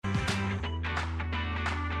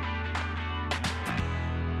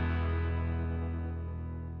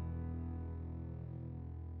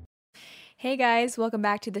Hey guys, welcome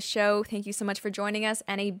back to the show. Thank you so much for joining us,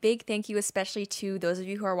 and a big thank you especially to those of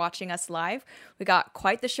you who are watching us live. We got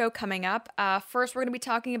quite the show coming up. First, we're going to be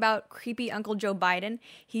talking about creepy Uncle Joe Biden.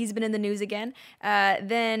 He's been in the news again.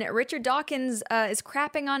 Then Richard Dawkins is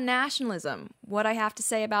crapping on nationalism. What I have to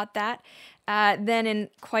say about that. Then in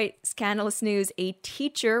quite scandalous news, a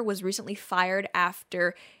teacher was recently fired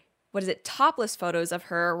after, topless photos of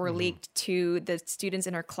her were leaked to the students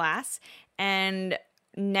in her class. And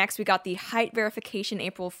next, we got the height verification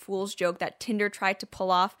April Fool's joke that Tinder tried to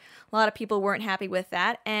pull off. A lot of people weren't happy with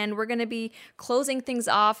that. And we're going to be closing things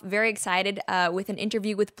off, very excited, with an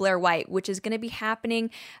interview with Blaire White, which is going to be happening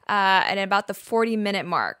at about the 40-minute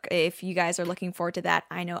mark. If you guys are looking forward to that,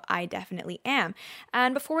 I know I definitely am.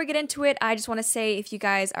 And before we get into it, I just want to say if you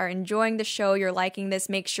guys are enjoying the show, you're liking this,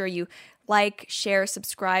 make sure you like, share,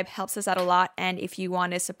 subscribe, helps us out a lot. And if you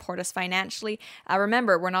want to support us financially,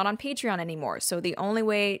 remember, we're not on Patreon anymore. So the only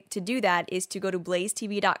way to do that is to go to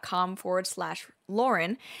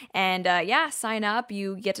blazetv.com/Lauren and sign up.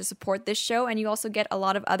 You get to support this show, and you also get a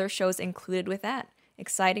lot of other shows included with that.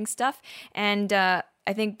 Exciting stuff. And I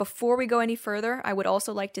think before we go any further, I would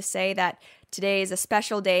also like to say that today is a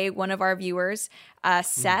special day. One of our viewers,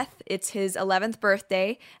 Seth, it's his 11th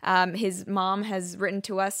birthday. His mom has written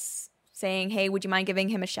to us saying, hey, would you mind giving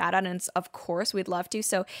him a shout out? And of course, we'd love to.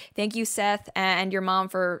 So thank you, Seth, and your mom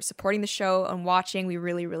for supporting the show and watching. We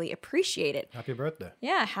really, really appreciate it. Happy birthday.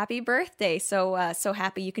 Yeah, happy birthday. So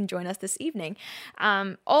happy you can join us this evening.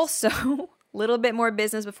 Also, a little bit more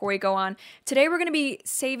business before we go on. Today, we're going to be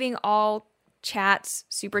saving all chats,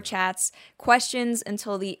 super chats, questions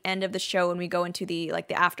until the end of the show when we go into the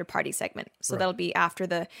after party segment. So That'll be after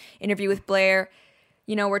the interview with Blaire.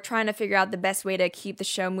 You know, we're trying to figure out the best way to keep the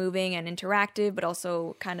show moving and interactive, but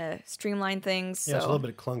also kind of streamline things. Yeah, it's a little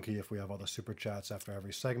bit clunky if we have all the super chats after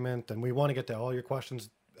every segment, and we want to get to all your questions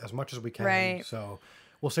as much as we can. Right. So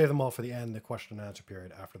we'll save them all for the end, the question and answer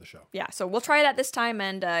period after the show. Yeah, so we'll try that this time,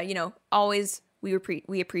 and, always we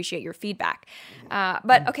appreciate your feedback.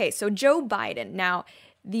 But, okay, so Joe Biden. Now,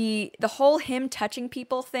 the whole him touching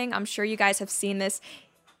people thing, I'm sure you guys have seen this,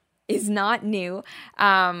 is not new,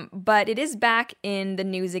 but it is back in the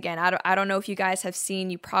news again. I don't know if you guys have seen,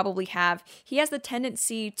 you probably have. He has the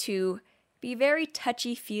tendency to be very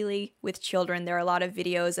touchy-feely with children. There are a lot of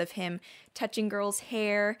videos of him touching girls'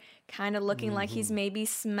 hair, kind of looking like he's maybe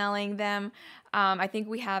smelling them. I think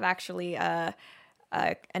we have actually an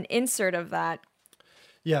insert of that.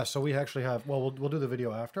 Yeah, so we actually have, we'll do the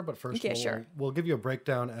video after, but first sure. We'll give you a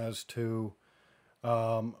breakdown as to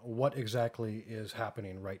what exactly is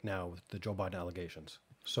happening right now with the Joe Biden allegations.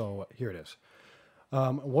 So here it is.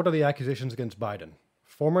 What are the accusations against Biden?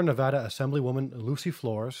 Former Nevada Assemblywoman Lucy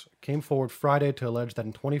Flores came forward Friday to allege that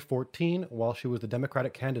in 2014, while she was the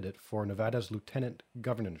Democratic candidate for Nevada's lieutenant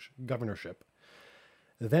governorship,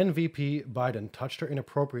 then VP Biden touched her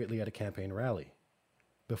inappropriately at a campaign rally.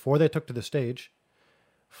 Before they took to the stage,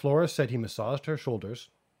 Flores said he massaged her shoulders,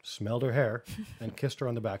 smelled her hair, and kissed her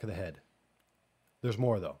on the back of the head. There's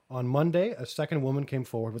more, though. On Monday, a second woman came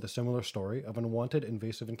forward with a similar story of an unwanted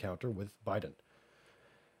invasive encounter with Biden.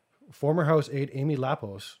 Former House aide Amy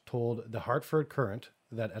Lapos told the Hartford Courant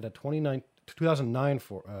that at a 2009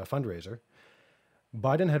 fundraiser,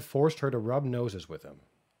 Biden had forced her to rub noses with him.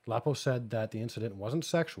 Lapos said that the incident wasn't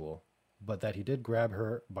sexual, but that he did grab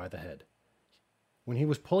her by the head. When he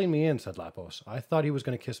was pulling me in, said Lapos, I thought he was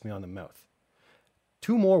going to kiss me on the mouth.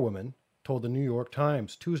 Two more women told the New York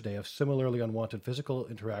Times Tuesday of similarly unwanted physical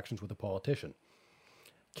interactions with a politician.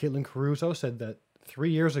 Caitlin Caruso said that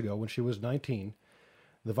 3 years ago, when she was 19,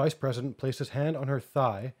 the vice president placed his hand on her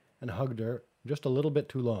thigh and hugged her just a little bit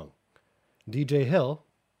too long. DJ Hill,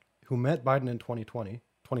 who met Biden in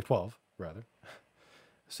 2012,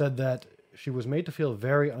 said that she was made to feel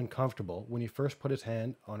very uncomfortable when he first put his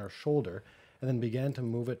hand on her shoulder and then began to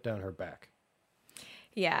move it down her back.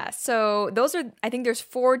 Yeah, so I think there's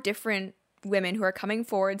 4 different women who are coming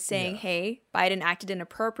forward saying, hey, Biden acted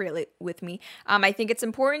inappropriately with me. I think it's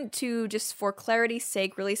important to, just for clarity's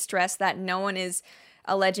sake, really stress that no one is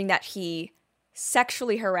alleging that he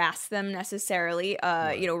sexually harassed them necessarily,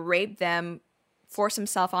 raped them, forced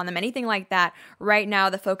himself on them, anything like that. Right now,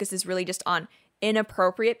 the focus is really just on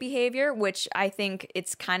inappropriate behavior, which I think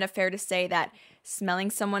it's kind of fair to say that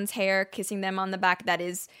smelling someone's hair, kissing them on the back, that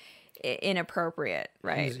is inappropriate,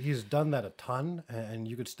 right? He's done that a ton, and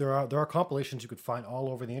there are compilations you could find all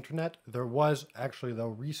over the internet. There was actually, though,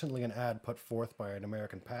 recently an ad put forth by an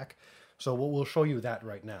American PAC, so we'll show you that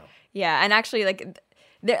right now. Yeah, and actually,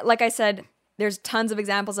 like I said, there's tons of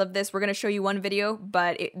examples of this. We're going to show you one video,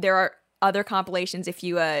 but there are other compilations if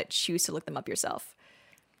you choose to look them up yourself.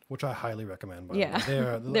 which I highly recommend. By Yeah.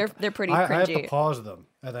 the way. They're pretty I have to cringy. pause them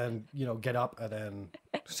and then get up and then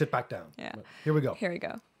sit back down. Yeah. But here we go. Here we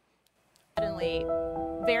go. Suddenly,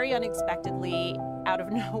 very unexpectedly, out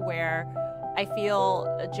of nowhere, I feel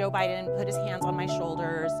Joe Biden put his hands on my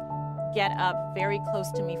shoulders, get up very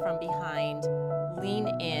close to me from behind, lean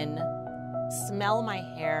in, smell my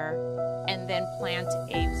hair, and then plant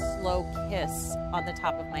a slow kiss on the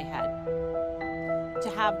top of my head. To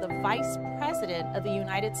have the Vice President of the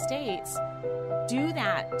United States do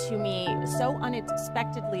that to me so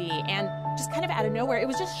unexpectedly and just kind of out of nowhere, it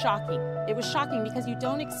was just shocking. It was shocking because you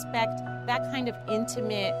don't expect that kind of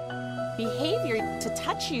intimate behavior to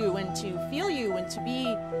touch you and to feel you and to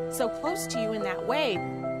be so close to you in that way.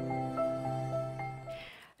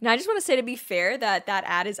 Now, I just want to say, to be fair, that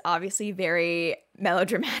ad is obviously very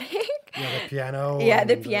melodramatic. Yeah, the piano. Yeah,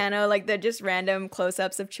 the piano, like the just random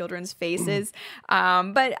close-ups of children's faces.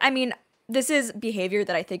 But I mean, this is behavior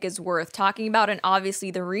that I think is worth talking about. And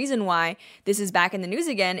obviously the reason why this is back in the news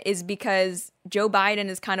again is because Joe Biden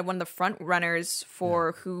is kind of one of the front runners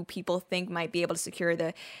for who people think might be able to secure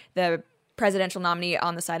the presidential nominee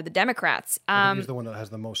on the side of the Democrats. I think he's the one that has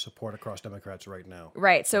the most support across Democrats right now.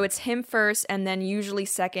 Right. So it's him first, and then usually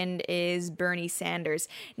second is Bernie Sanders.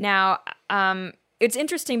 Now, it's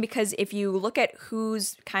interesting because if you look at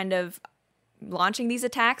who's kind of launching these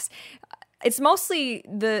attacks, it's mostly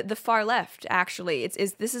the far left, actually.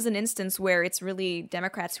 This is an instance where it's really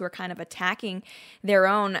Democrats who are kind of attacking their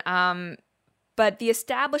own. But the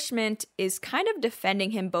establishment is kind of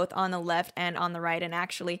defending him both on the left and on the right. And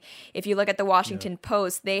actually, if you look at the Washington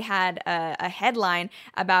Post, they had a headline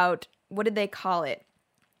about, what did they call it?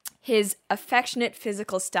 His affectionate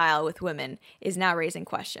physical style with women is now raising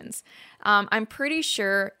questions. I'm pretty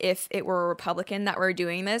sure if it were a Republican that were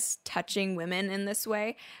doing this, touching women in this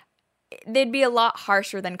way, they'd be a lot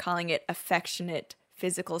harsher than calling it affectionate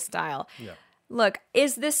physical style. Yeah. Look,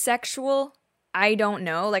 is this sexual? I don't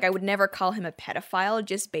know. Like, I would never call him a pedophile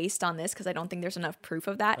just based on this because I don't think there's enough proof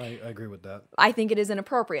of that. I agree with that. I think it is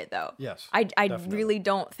inappropriate, though. Yes, I definitely. really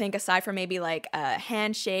don't think, aside from maybe like a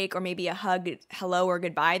handshake or maybe a hug, hello, or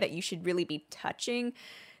goodbye, that you should really be touching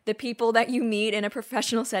the people that you meet in a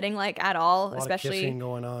professional setting, like, at all, A lot of especially kissing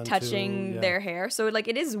going on touching too, yeah. their hair. So, like,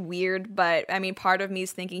 it is weird, but I mean, part of me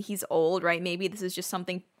is thinking he's old, right? Maybe this is just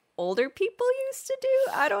something older people used to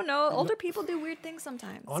do. I don't know. Older people do weird things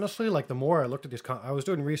sometimes. Honestly, like, the more I looked at these, I was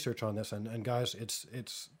doing research on this, and guys, it's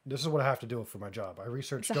this is what I have to do for my job. I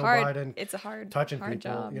researched Joe Biden. It's a hard touching hard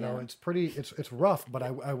people. job, You know, yeah. it's pretty. It's rough, but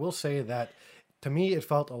I will say that to me, it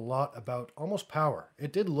felt a lot about almost power.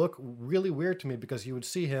 It did look really weird to me because you would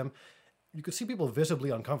see him. You could see people visibly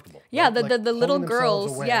uncomfortable. Yeah, right? the Like, little pulling themselves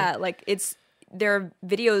girls. away. Yeah, like there are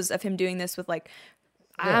videos of him doing this with, like,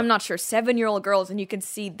 Yeah. I'm not sure, 7-year-old girls, and you can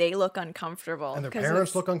see they look uncomfortable. And their 'cause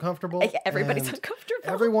parents it's- look uncomfortable. Everybody's and uncomfortable.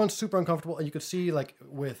 Everyone's super uncomfortable, and you could see, like,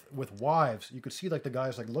 with wives, you could see, like, the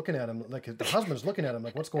guys, like, looking at him, like, the husband's looking at him,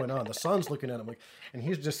 like, what's going on? The son's looking at him, like, and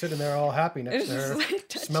he's just sitting there all happy next It's to her, just, like,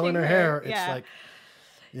 touching smelling her her. hair. It's Yeah. like,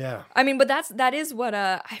 yeah. I mean, but that is what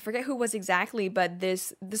I forget who was exactly, but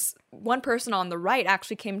this one person on the right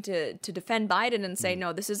actually came to defend Biden and say,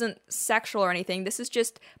 no, this isn't sexual or anything. This is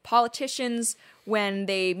just politicians, when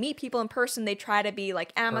they meet people in person, they try to be,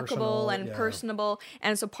 like, amicable Personal, and yeah. personable.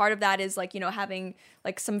 And so part of that is, like, having,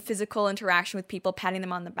 like, some physical interaction with people, patting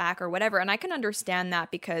them on the back or whatever. And I can understand that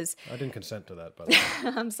because I didn't consent to that, by the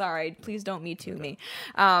way. I'm sorry, please don't Me Too me.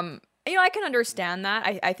 I can understand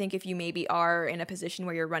that. I think if you maybe are in a position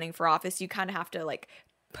where you're running for office, you kind of have to, like,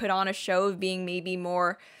 put on a show of being maybe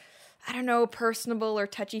more, I don't know, personable or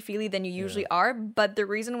touchy-feely than you usually are. But the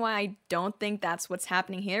reason why I don't think that's what's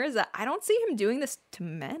happening here is that I don't see him doing this to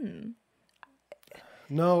men.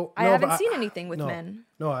 No, I haven't seen anything with no, men.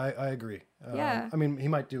 No, I agree. Yeah. I mean, he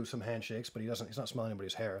might do some handshakes, but he's not smelling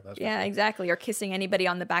anybody's hair. That's for Yeah, sure. exactly. Or kissing anybody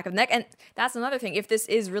on the back of the neck. And that's another thing. If this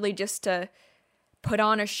is really just to put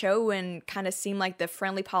on a show and kind of seem like the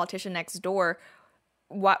friendly politician next door,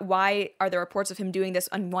 why are there reports of him doing this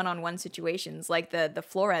on one-on-one situations? Like the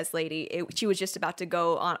Flores lady, she was just about to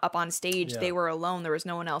go up on stage. Yeah. They were alone. There was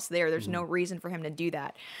no one else there. There's no reason for him to do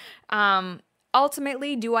that.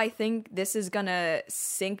 Ultimately, do I think this is going to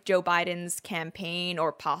sink Joe Biden's campaign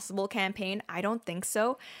or possible campaign? I don't think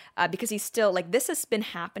so, because he's still, like, this has been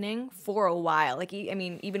happening for a while. Like,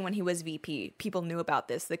 even when he was VP, people knew about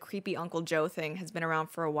this. The creepy Uncle Joe thing has been around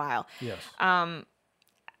for a while. Yes.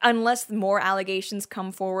 Unless more allegations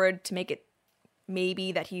come forward to make it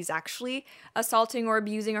maybe that he's actually assaulting or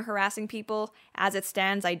abusing or harassing people, as it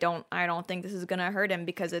stands, I don't think this is going to hurt him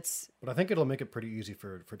because it's... But I think it'll make it pretty easy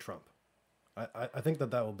for Trump. I think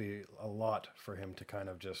that will be a lot for him to kind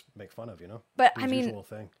of just make fun of, But his I mean, usual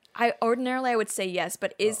thing. I would say yes,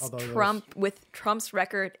 but is Although Trump, with Trump's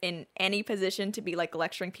record, in any position to be like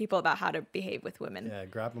lecturing people about how to behave with women? Yeah,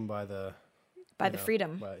 grab him by the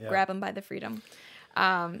freedom. but, yeah. Grab him by the freedom.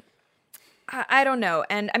 I don't know.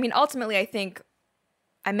 And I mean, ultimately, I think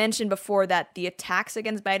I mentioned before that the attacks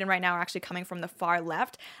against Biden right now are actually coming from the far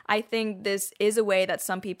left. I think this is a way that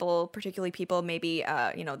some people, particularly people maybe,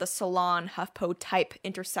 the Salon, HuffPo type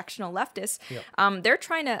intersectional leftists, they're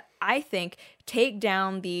trying to, I think, take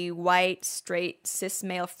down the white, straight, cis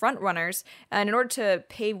male frontrunners, and in order to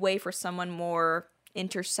pave way for someone more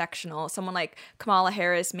intersectional, someone like Kamala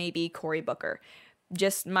Harris, maybe Cory Booker.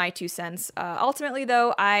 Just my 2 cents. Ultimately,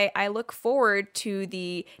 though, I look forward to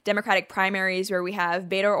the Democratic primaries where we have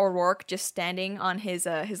Beto O'Rourke just standing on his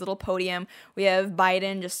little podium. We have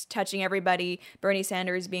Biden just touching everybody. Bernie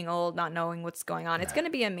Sanders being old, not knowing what's going on. It's going to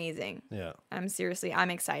be amazing. Yeah. I'm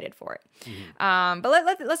excited for it. Mm-hmm.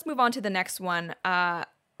 But let's move on to the next one.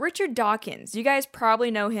 Richard Dawkins. You guys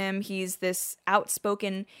probably know him. He's this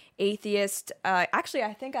outspoken atheist.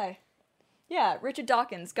 Richard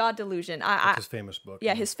Dawkins, God Delusion. That's his famous book.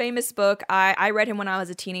 Yeah, his famous book. I read him when I was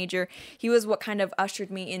a teenager. He was what kind of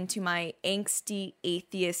ushered me into my angsty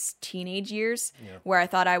atheist teenage years, where I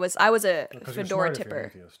thought I was a fedora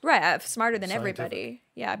tipper. Right, smarter than everybody.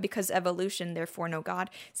 Yeah, because evolution, therefore no God.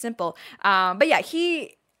 Simple. But yeah,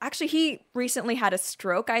 he recently had a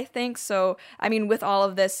stroke, I think. So, I mean, with all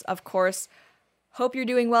of this, of course, hope you're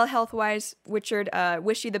doing well health-wise, Richard.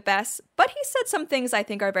 Wish you the best. But he said some things I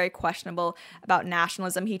think are very questionable about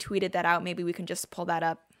nationalism. He tweeted that out. Maybe we can just pull that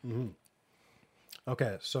up. Mm-hmm.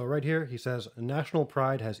 Okay, so right here he says, national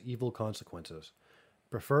pride has evil consequences.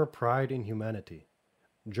 Prefer pride in humanity.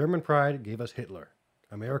 German pride gave us Hitler.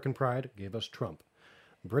 American pride gave us Trump.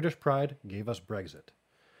 British pride gave us Brexit.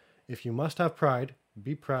 If you must have pride,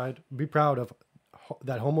 be proud of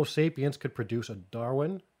that Homo sapiens could produce a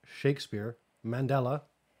Darwin, Shakespeare, Mandela,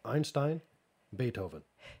 Einstein, Beethoven.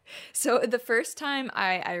 So the first time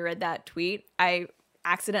I read that tweet, I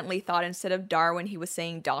accidentally thought instead of Darwin, he was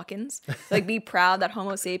saying Dawkins. Like, be proud that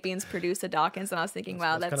Homo sapiens produced a Dawkins. And I was thinking,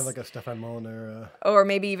 that's kind of like a Stefan Molyneux. Or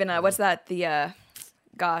maybe even, what's that? The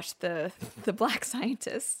black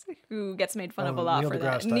scientist who gets made fun of a lot for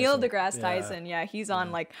that. Neil deGrasse Tyson. Yeah, he's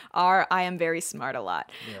on like I am very smart a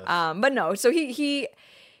lot. Yes. But no, so he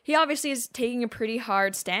obviously is taking a pretty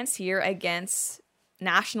hard stance here against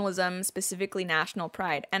nationalism, specifically national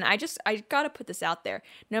pride. And I gotta put this out there.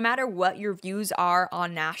 No matter what your views are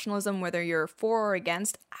on nationalism, whether you're for or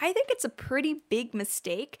against, I think it's a pretty big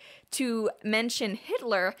mistake to mention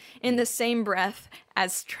Hitler in the same breath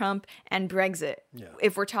as Trump and Brexit,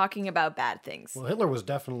 if we're talking about bad things. Well, Hitler was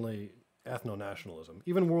definitely ethno-nationalism.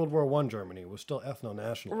 Even World War I Germany was still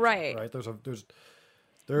ethno-nationalism. Right?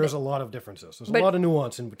 There is a lot of differences. There's a lot of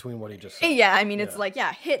nuance in between what he just said. Yeah, I mean, it's like,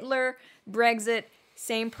 Hitler, Brexit,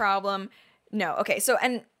 same problem. No, okay, so,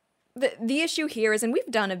 and the issue here is, and we've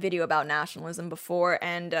done a video about nationalism before,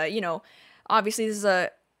 and, obviously this is a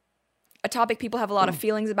topic people have a lot of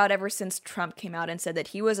feelings about ever since Trump came out and said that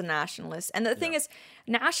he was a nationalist. And the thing is,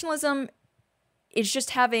 nationalism is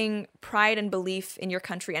just having pride and belief in your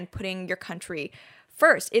country and putting your country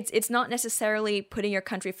first. It's not necessarily putting your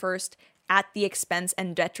country first at the expense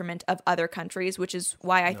and detriment of other countries, which is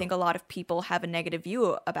why I think a lot of people have a negative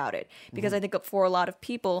view about it. Because I think for a lot of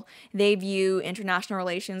people, they view international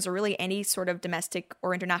relations or really any sort of domestic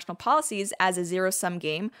or international policies as a zero-sum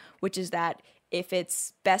game, which is that if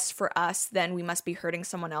it's best for us, then we must be hurting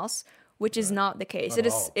someone else, which is not the case.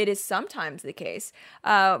 It is sometimes the case.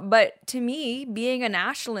 But to me, being a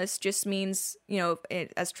nationalist just means,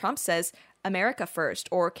 as Trump says, America first,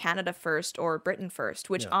 or Canada first, or Britain first,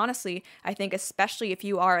 which honestly, I think especially if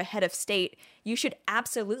you are a head of state, you should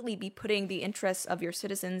absolutely be putting the interests of your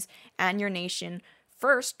citizens and your nation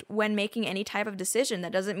first when making any type of decision.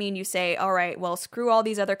 That doesn't mean you say, all right, well, screw all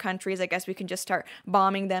these other countries. I guess we can just start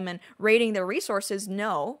bombing them and raiding their resources.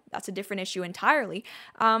 No, that's a different issue entirely.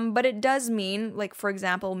 But it does mean, like, for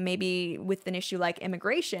example, maybe with an issue like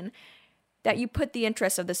immigration, that you put the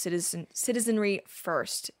interests of the citizenry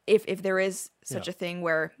first, if there is such a thing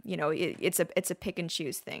where, it's a pick and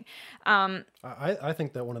choose thing. I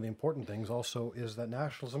think that one of the important things also is that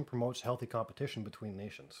nationalism promotes healthy competition between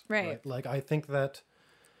nations. Right. Like, I think that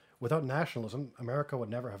without nationalism, America would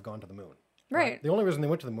never have gone to the moon. Right. The only reason they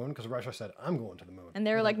went to the moon because Russia said, I'm going to the moon. And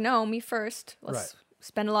they were like, no, me first. Let's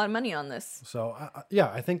spend a lot of money on this. So,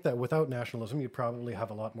 I think that without nationalism, you'd probably have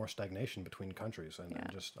a lot more stagnation between countries and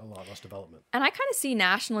just a lot less development. And I kind of see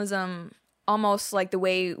nationalism almost like the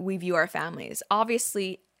way we view our families.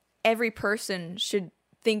 Obviously, every person should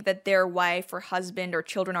think that their wife or husband or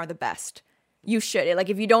children are the best. You should. Like,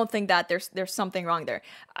 if you don't think that, there's something wrong there.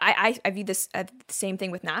 I view this the same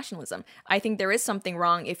thing with nationalism. I think there is something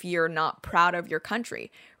wrong if you're not proud of your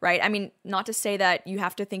country, right? I mean, not to say that you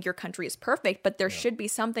have to think your country is perfect, but there should be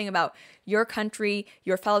something about your country,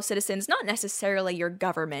 your fellow citizens, not necessarily your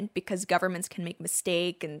government, because governments can make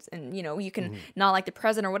mistakes and you know, you can not like the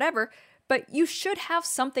president or whatever, but you should have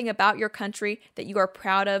something about your country that you are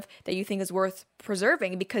proud of, that you think is worth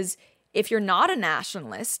preserving, because if you're not a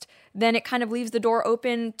nationalist, then it kind of leaves the door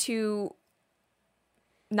open to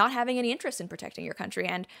not having any interest in protecting your country.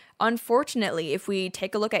 And unfortunately, if we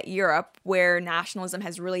take a look at Europe, where nationalism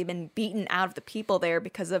has really been beaten out of the people there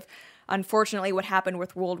because of, unfortunately, what happened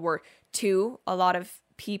with World War II, a lot of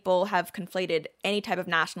people have conflated any type of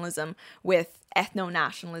nationalism with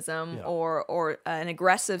ethno-nationalism or an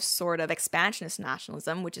aggressive sort of expansionist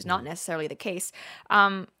nationalism, which is not necessarily the case.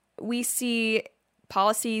 We see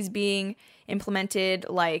policies being implemented,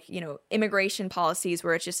 like, you know, immigration policies,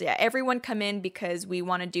 where it's just, everyone come in because we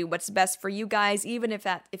want to do what's best for you guys, even if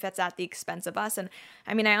that's at the expense of us. And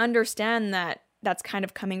I mean, I understand that that's kind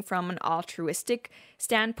of coming from an altruistic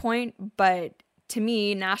standpoint, but to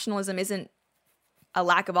me, nationalism isn't a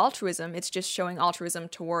lack of altruism. It's just showing altruism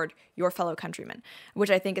toward your fellow countrymen, which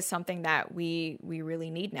I think is something that we really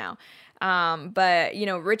need now. But, you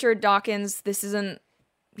know, Richard Dawkins,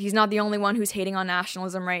 he's not the only one who's hating on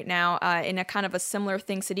nationalism right now. In a kind of a similar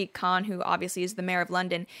thing, Sadiq Khan, who obviously is the mayor of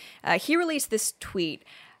London, he released this tweet,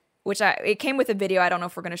 which it came with a video. I don't know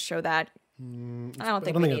if we're going to show that. I don't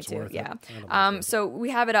think we need to. Yeah. So we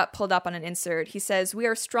have it pulled up on an insert. He says, "We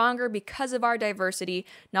are stronger because of our diversity,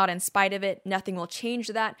 not in spite of it. Nothing will change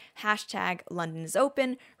that. Hashtag London is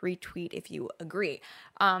open. Retweet if you agree."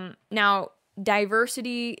 Now,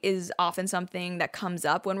 diversity is often something that comes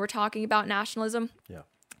up when we're talking about nationalism. Yeah.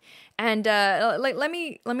 And let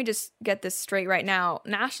me just get this straight right now.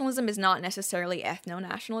 Nationalism is not necessarily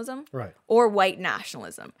ethno-nationalism, Right. or white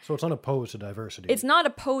nationalism. So it's not opposed to diversity. It's not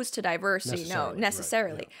opposed to diversity,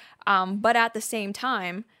 necessarily. Right. But at the same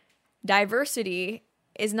time, diversity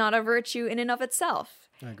is not a virtue in and of itself.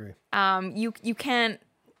 I agree. You can't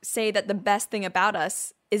say that the best thing about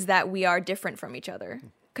us is that we are different from each other,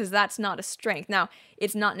 because that's not a strength. Now,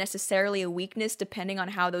 it's not necessarily a weakness, depending on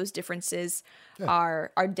how those differences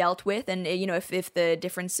are dealt with. And, you know, if the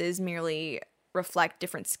differences merely reflect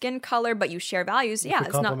different skin color, but you share values, if we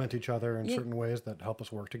complement each other in certain ways that help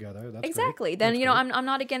us work together. That's exactly. Great. Then, that's you know, great. I'm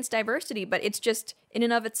not against diversity, but it's just, in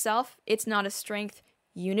and of itself, it's not a strength.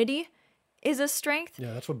 Unity is a strength.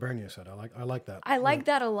 Yeah, that's what Bernier said. I like that. I like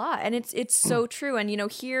that a lot. And it's so true. And, you know,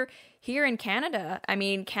 here in Canada, I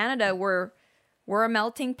mean, Canada, we're a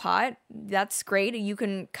melting pot. That's great. You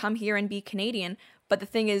can come here and be Canadian. But the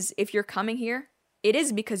thing is, if you're coming here, it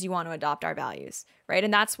is because you want to adopt our values, right?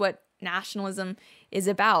 And that's what nationalism is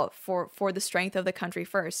about, for the strength of the country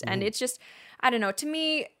first. And it's just, I don't know, to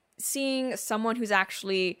me, seeing someone who's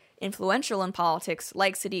actually influential in politics,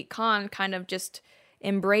 like Sadiq Khan, kind of just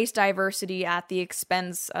embrace diversity at the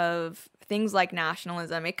expense of things like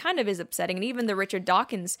nationalism, it kind of is upsetting. And even the Richard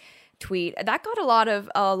Dawkins tweet that got a lot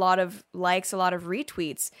of likes, a lot of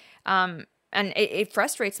retweets, and it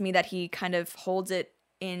frustrates me that he kind of holds it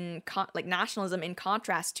in like nationalism in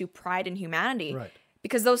contrast to pride and humanity, right?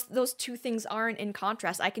 Because those two things aren't in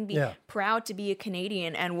contrast. I can be proud to be a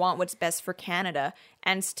Canadian and want what's best for Canada,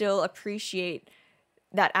 and still appreciate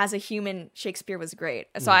that as a human, Shakespeare was great.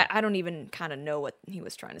 So I don't even kind of know what he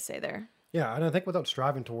was trying to say there. Yeah, and I think without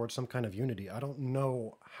striving towards some kind of unity, I don't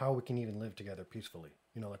know how we can even live together peacefully.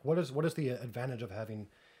 You know, like what is the advantage of having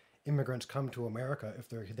immigrants come to America if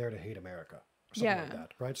they're there to hate America or something like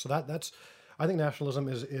that, right? So that's I think nationalism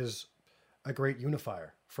is a great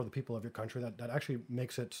unifier for the people of your country that actually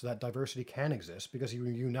makes it so that diversity can exist, because you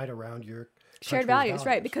unite around your shared values,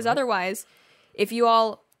 right? Because otherwise, if you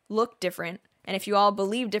all look different, and if you all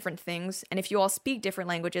believe different things, and if you all speak different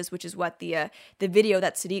languages, which is what the video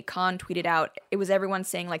that Sadiq Khan tweeted out, it was everyone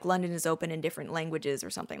saying like London is open in different languages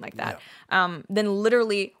or something like that. Then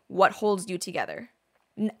literally, what holds you together?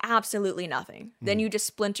 Absolutely nothing. Then you just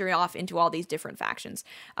splinter off into all these different factions.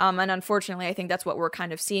 And unfortunately, I think that's what we're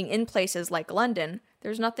kind of seeing in places like London.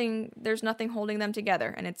 There's nothing holding them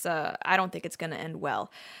together, and it's I don't think it's going to end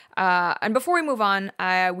well. And before we move on,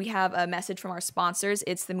 we have a message from our sponsors.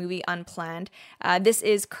 It's the movie Unplanned. This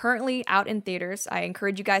is currently out in theaters. I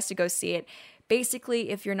encourage you guys to go see it.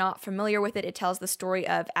 Basically, if you're not familiar with it, it tells the story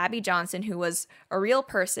of Abby Johnson, who was a real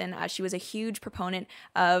person. She was a huge proponent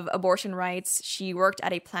of abortion rights. She worked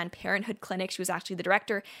at a Planned Parenthood clinic. She was actually the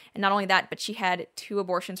director. And not only that, but she had 2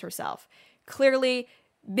 abortions herself. Clearly,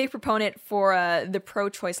 big proponent for the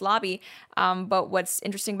pro-choice lobby. But what's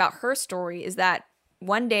interesting about her story is that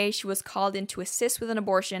one day she was called in to assist with an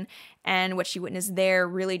abortion, and what she witnessed there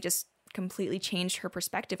really just completely changed her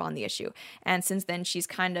perspective on the issue. And since then, she's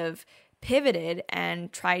kind of pivoted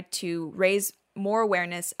and tried to raise more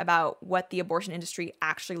awareness about what the abortion industry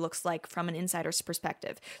actually looks like from an insider's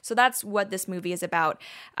perspective. So that's what this movie is about.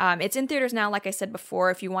 It's in theaters now, like I said before.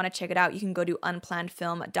 If you want to check it out, you can go to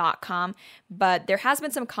unplannedfilm.com. But there has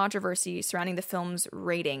been some controversy surrounding the film's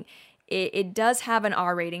rating. It does have an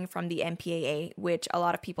R rating from the MPAA, which a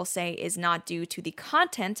lot of people say is not due to the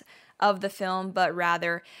content of the film, but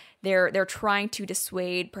rather they're trying to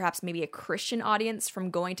dissuade perhaps maybe a Christian audience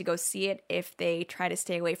from going to go see it if they try to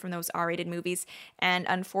stay away from those R-rated movies. And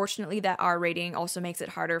unfortunately, that R rating also makes it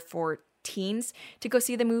harder for teens to go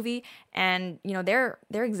see the movie. And they're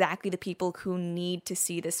exactly the people who need to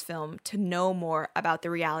see this film to know more about the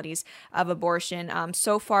realities of abortion.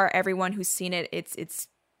 So far, everyone who's seen it, it's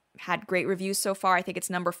had great reviews so far. I think it's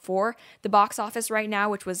number 4, the box office right now,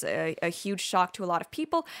 which was a huge shock to a lot of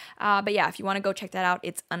people. But yeah, if you want to go check that out,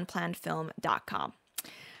 it's unplannedfilm.com.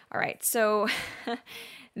 All right, so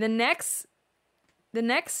the next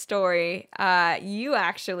story, you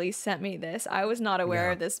actually sent me this. I was not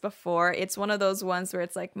aware of this before. It's one of those ones where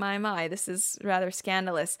it's like, my, this is rather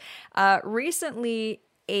scandalous. Recently,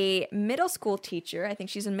 a middle school teacher, I think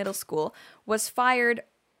she's in middle school, was fired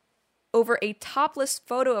over a topless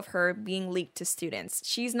photo of her being leaked to students.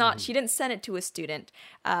 She didn't send it to a student,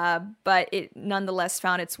 but it nonetheless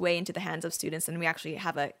found its way into the hands of students, and we actually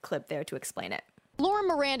have a clip there to explain it. Lauren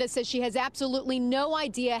Miranda says she has absolutely no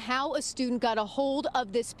idea how a student got a hold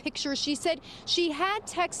of this picture. She said she had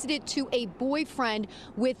texted it to a boyfriend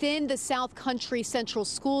within the South Country Central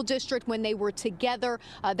School District when they were together.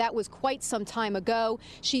 That was quite some time ago.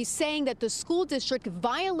 She's saying that the school district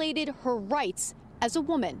violated her rights as a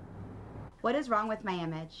woman. What is wrong with my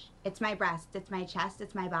image? It's my breast, it's my chest,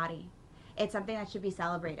 it's my body. It's something that should be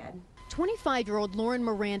celebrated. 25-year-old Lauren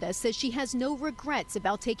Miranda says she has no regrets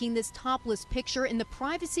about taking this topless picture in the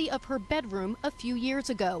privacy of her bedroom a few years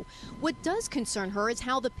ago. What does concern her is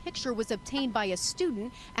how the picture was obtained by a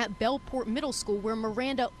student at Bellport Middle School, where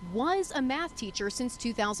Miranda was a math teacher since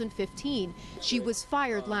 2015. She was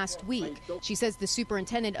fired last week. She says the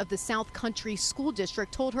superintendent of the South Country School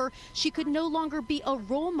District told her she could no longer be a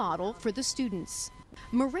role model for the students.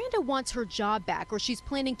 Miranda wants her job back, or she's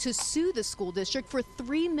planning to sue the school district for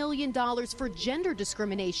 $3 million for gender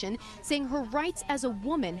discrimination, saying her rights as a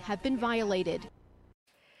woman have been violated.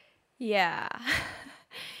 Yeah.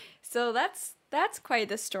 So that's quite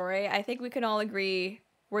the story. I think we can all agree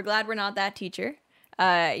we're glad we're not that teacher.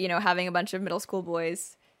 Having a bunch of middle school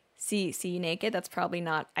boys see you naked, that's probably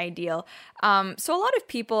not ideal. So a lot of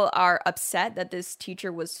people are upset that this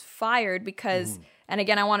teacher was fired because, and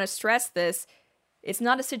again, I want to stress this, it's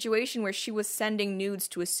not a situation where she was sending nudes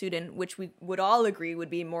to a student, which we would all agree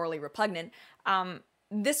would be morally repugnant.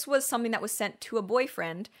 This was something that was sent to a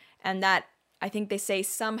boyfriend, and that I think they say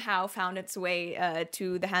somehow found its way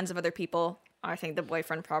to the hands of other people. I think the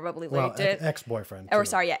boyfriend probably leaked it. Ex-boyfriend. Or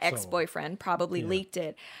sorry, ex-boyfriend probably leaked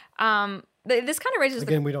it. This kind of raises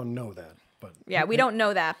again, we don't know that, but yeah, we don't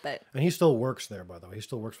know that, but and he still works there, by the way. He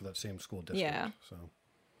still works for that same school district. Yeah. So,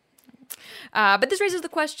 but this raises the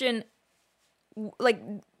question. Like,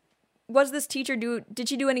 did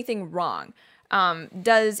she do anything wrong?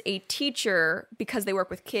 Does a teacher, because they work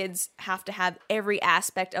with kids, have to have every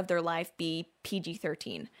aspect of their life be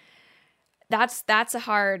PG-13? That's a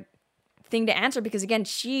hard thing to answer because, again,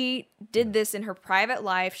 she did this in her private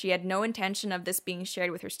life. She had no intention of this being shared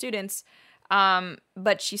with her students,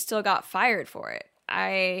 but she still got fired for it.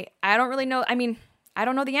 I don't really know. I mean, I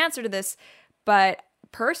don't know the answer to this, but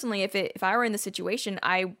personally, if I were in the situation,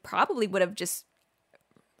 I probably would have just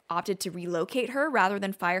opted to relocate her rather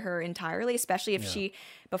than fire her entirely, especially if she,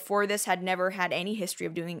 before this, had never had any history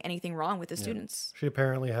of doing anything wrong with the students. She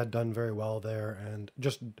apparently had done very well there, and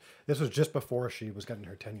this was just before she was getting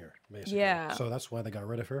her tenure, basically. Yeah. So that's why they got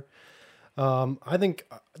rid of her. I think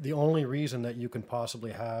the only reason that you can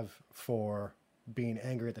possibly have for being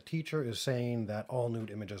angry at the teacher is saying that all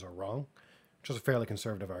nude images are wrong, which is a fairly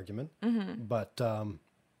conservative argument. But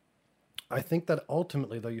I think that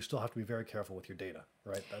ultimately, though, you still have to be very careful with your data,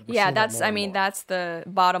 right? That's the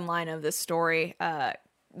bottom line of this story.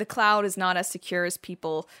 The cloud is not as secure as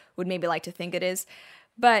people would maybe like to think it is.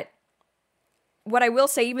 But what I will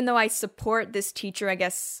say, even though I support this teacher, I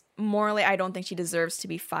guess morally, I don't think she deserves to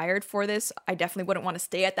be fired for this. I definitely wouldn't want to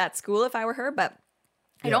stay at that school if I were her, but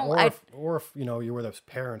or if you were the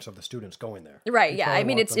parents of the students going there. Right, yeah. I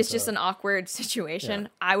mean, it's just an awkward situation. Yeah.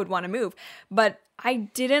 I would want to move. But I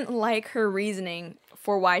didn't like her reasoning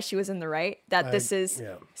for why she was in the right, that this is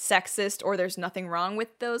yeah. sexist or there's nothing wrong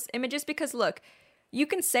with those images. Because look, you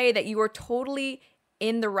can say that you are totally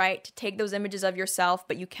in the right to take those images of yourself,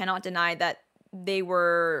 but you cannot deny that they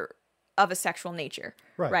were of a sexual nature,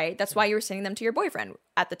 right? That's why you were sending them to your boyfriend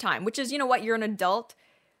at the time, which is, you know what, you're an adult,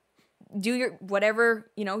 do your whatever,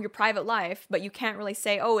 you know, your private life, but you can't really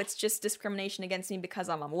say, oh, it's just discrimination against me because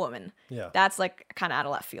I'm a woman. Yeah. That's like kind of out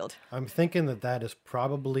of left field. I'm thinking that is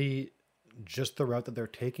probably just the route that they're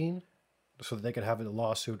taking so that they could have a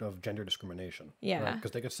lawsuit of gender discrimination. Yeah.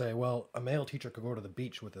 Because they could say, well, a male teacher could go to the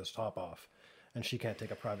beach with his top off and she can't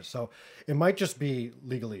take a private. So it might just be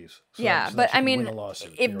legalese. So Yeah, so but she I can mean, win a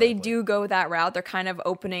lawsuit, if they theoretically. do go that route, they're kind of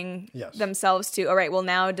opening Yes. themselves to, all right, well,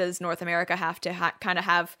 now does North America have to kind of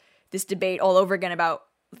have this debate all over again about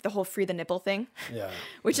the whole free the nipple thing? Yeah.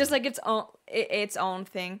 Which is like its own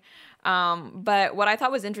thing. But what I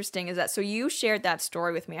thought was interesting is that, so you shared that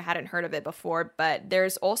story with me. I hadn't heard of it before, but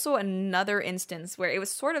there's also another instance where it was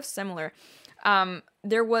sort of similar.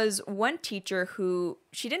 There was one teacher who,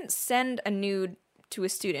 she didn't send a nude to a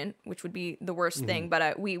student, which would be the worst thing,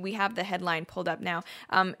 but we have the headline pulled up now.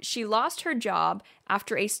 She lost her job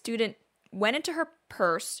after a student went into her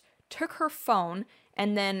purse, took her phone,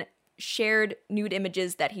 and then shared nude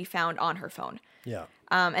images that he found on her phone. Yeah.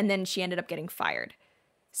 And then she ended up getting fired.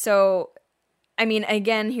 So, I mean,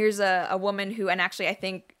 again, here's a woman who, and actually I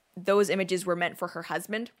think those images were meant for her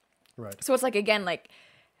husband. Right. So it's like, again, like,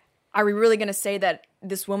 are we really going to say that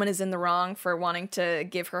this woman is in the wrong for wanting to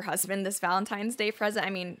give her husband this Valentine's Day present? I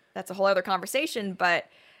mean, that's a whole other conversation, but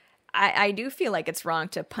I do feel like it's wrong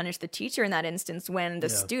to punish the teacher in that instance when the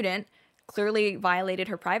student clearly violated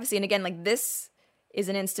her privacy. And again, like, this is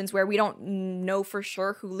an instance where we don't know for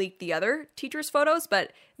sure who leaked the other teacher's photos,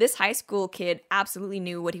 but this high school kid absolutely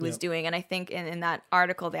knew what he was doing. And I think in that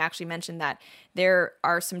article, they actually mentioned that there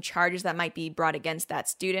are some charges that might be brought against that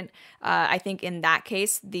student. I think in that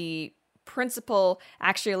case, the principal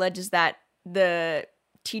actually alleges that the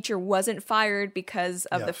teacher wasn't fired because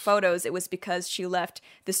of the photos. It was because she left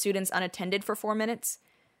the students unattended for 4 minutes,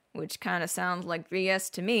 which kind of sounds like BS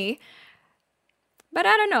to me. But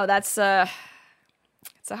I don't know. That's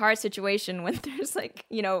it's a hard situation when there's, like,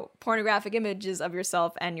 you know, pornographic images of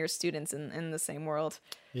yourself and your students in the same world.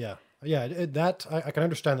 Yeah. Yeah. That I can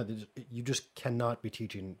understand that you just cannot be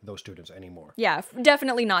teaching those students anymore. Yeah,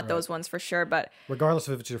 definitely not those ones for sure. But regardless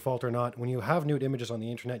of if it's your fault or not, when you have nude images on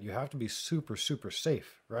the internet, you have to be super, super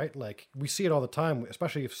safe, right? Like, we see it all the time,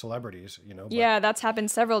 especially if celebrities, you know. But yeah, that's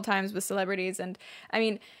happened several times with celebrities. And I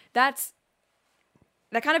mean, that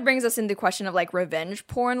kind of brings us into the question of, like, revenge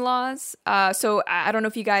porn laws. So I don't know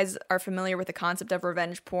if you guys are familiar with the concept of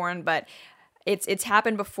revenge porn, but it's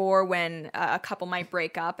happened before when a couple might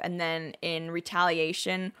break up and then in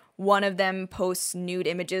retaliation, one of them posts nude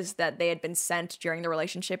images that they had been sent during the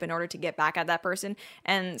relationship in order to get back at that person.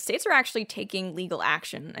 And states are actually taking legal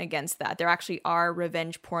action against that. There actually are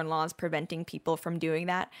revenge porn laws preventing people from doing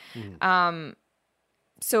that.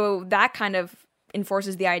 So that kind of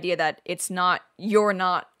enforces the idea that you're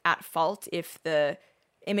not at fault if the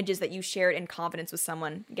images that you shared in confidence with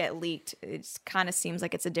someone get leaked. It kind of seems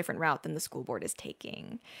like it's a different route than the school board is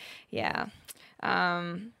taking. Yeah.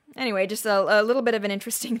 Anyway, just a little bit of an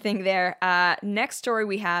interesting thing there. Next story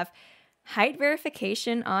we have height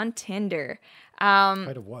verification on Tinder.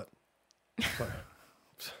 Height of what?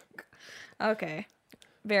 Okay.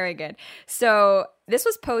 Very good. So this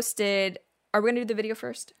was posted. Are we going to do the video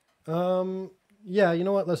first? Yeah, you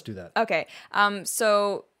know what? Let's do that. Okay.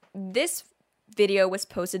 So this video was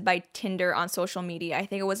posted by Tinder on social media. I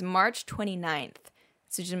think it was March 29th.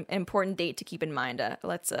 It's just an important date to keep in mind.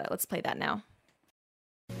 Let's play that now.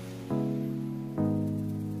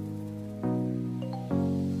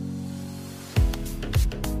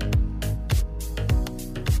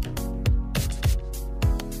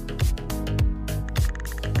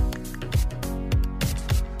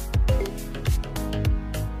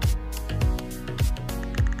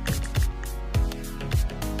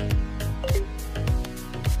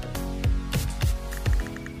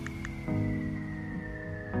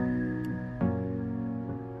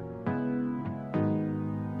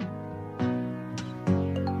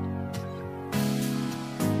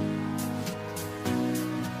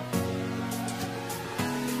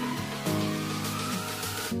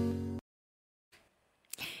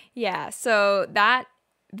 Yeah, so that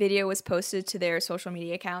video was posted to their social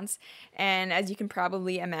media accounts, and as you can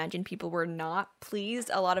probably imagine, people were not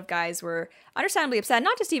pleased. A lot of guys were understandably upset,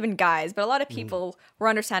 not just even guys, but a lot of people were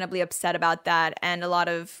understandably upset about that, and a lot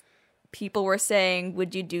of people were saying,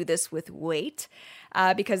 would you do this with weight?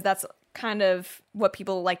 Because that's kind of what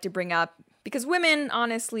people like to bring up, because women,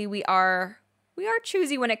 honestly, we are we are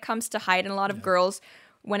choosy when it comes to height, and a lot of girls,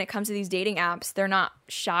 when it comes to these dating apps, they're not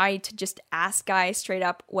shy to just ask guys straight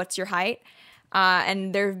up, what's your height?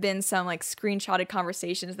 And there have been some like screenshotted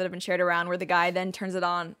conversations that have been shared around where the guy then turns it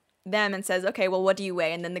on them and says, okay, well, what do you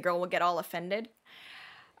weigh? And then the girl will get all offended.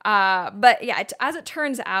 But yeah, as it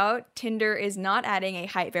turns out, Tinder is not adding a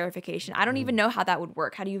height verification. I don't even know how that would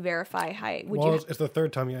work. How do you verify height? It's the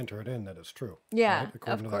third time you enter it in that it's true. Yeah, right?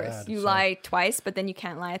 According of to that course. ad, You so- lie twice, but then you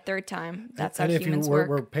can't lie a third time. That's how and if humans you work.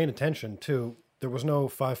 were paying attention too, there was no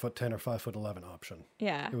 5'10" or 5'11" option.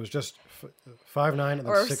 Yeah. It was just 5'9" and then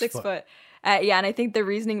Or 6 foot. Yeah, and I think the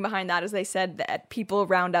reasoning behind that is they said that people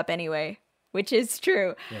round up anyway, which is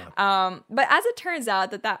true. Yeah. But as it turns out,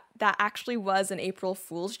 that actually was an April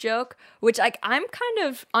Fool's joke, which like I'm kind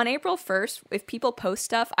of on April 1st, if people post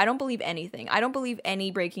stuff, I don't believe anything. I don't believe any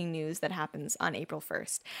breaking news that happens on April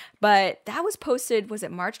 1st. But that was posted, was it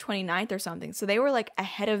March 29th or something? So they were like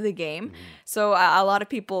ahead of the game. Mm-hmm. So a lot of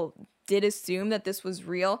people did assume that this was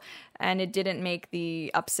real, and it didn't make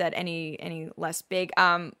the upset any less big.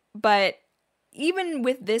 But even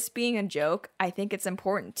with this being a joke, I think it's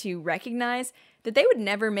important to recognize that they would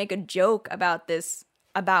never make a joke about this,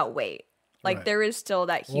 about weight. Like Right. there is still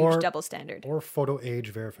that huge double standard. Or photo age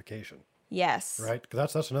verification, Yes. right?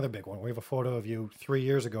 Because that's another big one. We have a photo of you 3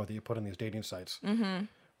 years ago that you put on these dating sites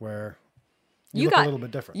where you look a little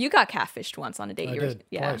bit different. You got catfished once on a date. I did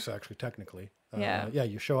Yeah. twice, actually, technically. Yeah. Yeah,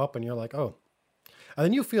 you show up and you're like, oh. And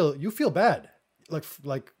then you feel bad.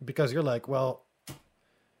 Like because you're like, well,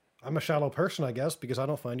 I'm a shallow person, I guess, because I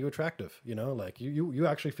don't find you attractive. You know, like you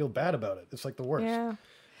actually feel bad about it. It's like the worst. Yeah.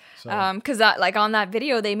 So, Because like on that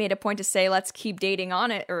video, they made a point to say, let's keep dating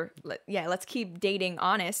on it, or let's keep dating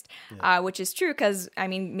honest, which is true. Because I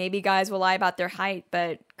mean, maybe guys will lie about their height,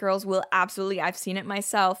 but girls will absolutely. I've seen it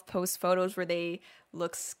myself. Post photos where they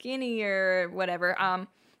look skinny or whatever.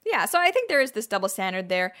 Yeah. So I think there is this double standard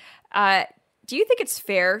there. Do you think it's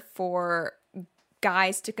fair for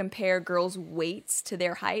guys to compare girls' weights to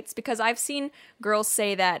their heights? Because I've seen girls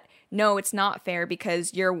say that no, it's not fair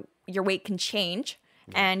because your weight can change.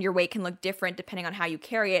 And your weight can look different depending on how you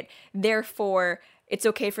carry it. Therefore, it's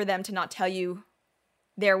okay for them to not tell you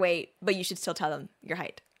their weight, but you should still tell them your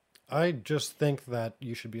height. I just think that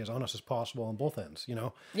you should be as honest as possible on both ends. You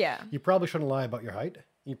know, Yeah. you probably shouldn't lie about your height.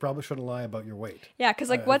 You probably shouldn't lie about your weight. Yeah,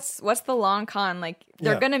 because like what's the long con? Like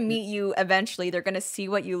they're Yeah. gonna meet you eventually. They're gonna see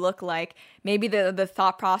what you look like. Maybe the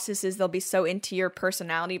thought process is they'll be so into your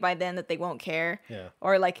personality by then that they won't care. Yeah.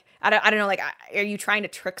 Or like I don't know. Like are you trying to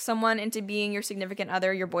trick someone into being your significant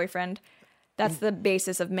other, your boyfriend? That's the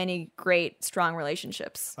basis of many great strong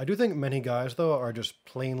relationships. I do think many guys though are just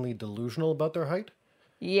plainly delusional about their height.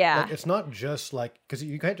 Yeah. Like, it's not just like because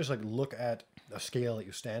you can't just like look at a scale that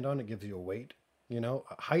you stand on. It gives you a weight. You know,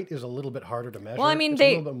 height is a little bit harder to measure. Well, I mean, it's a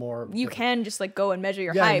little bit more. you can just like go and measure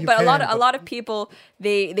your Yeah, height, you but can, a but- lot of people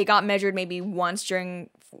they got measured maybe once during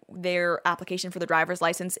their application for the driver's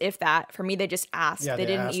license, if that. For me, they just asked. Yeah, they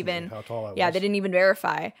they didn't asked me even. how tall I Yeah, was. they didn't even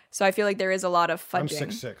verify. So I feel like there is a lot of I'm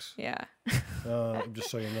fudging. 6'6". Yeah. Just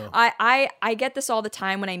so you know. I get this all the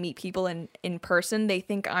time when I meet people in person. They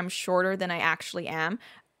think I'm shorter than I actually am.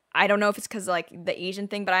 I don't know if it's because like the Asian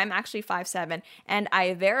thing, but I'm actually 5'7", and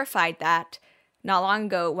I verified that not long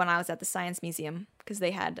ago when I was at the Science Museum because they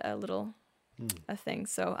had a little a thing.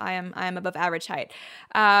 So I am above average height.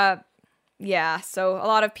 Yeah, so a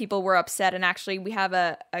lot of people were upset, and actually we have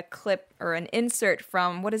a clip or an insert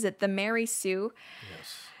from, what is it, the Mary Sue?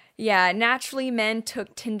 Yes. Yeah, naturally men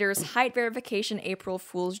took Tinder's height verification April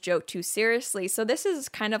Fool's joke too seriously. So this is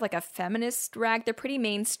kind of like a feminist rag. They're pretty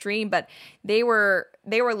mainstream, but they were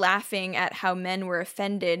laughing at how men were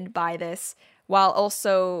offended by this while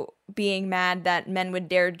also being mad that men would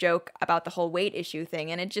dare joke about the whole weight issue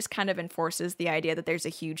thing. And it just kind of enforces the idea that there's a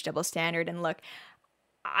huge double standard. And look,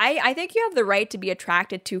 I think you have the right to be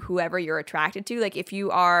attracted to whoever you're attracted to. Like if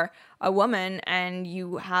you are a woman and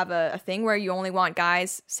you have a thing where you only want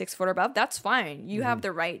guys 6 foot or above, that's fine. You have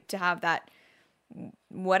the right to have that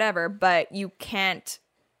whatever, but you can't,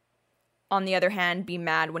 on the other hand, be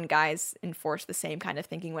mad when guys enforce the same kind of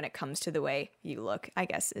thinking when it comes to the way you look, I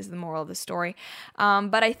guess is the moral of the story.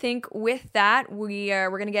 But I think with that, we're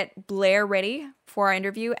going to get Blaire ready for our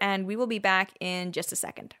interview, and we will be back in just a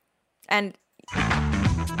second. And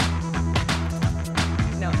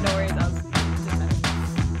no worries. I was just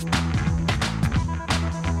finished.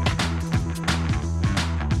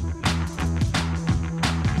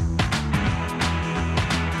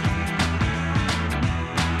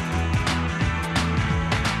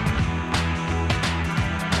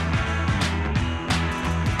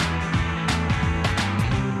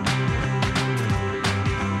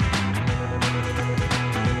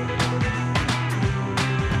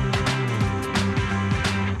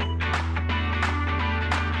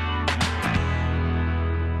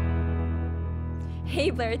 Hey,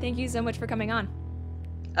 Blaire, thank you so much for coming on.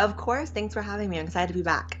 Of course. Thanks for having me. I'm excited to be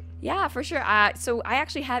back. Yeah, for sure. So I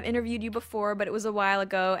actually have interviewed you before, but it was a while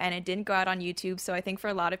ago and it didn't go out on YouTube. So I think for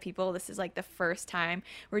a lot of people, this is like the first time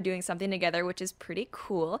we're doing something together, which is pretty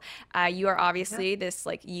cool. You are obviously this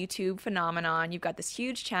like YouTube phenomenon. You've got this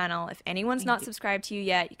huge channel. If anyone's not subscribed to you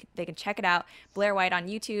yet, they can check it out. Blaire White on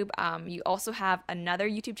YouTube. You also have another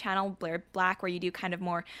YouTube channel, Blaire Black, where you do kind of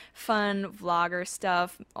more fun vlogger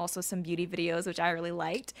stuff, also some beauty videos, which I really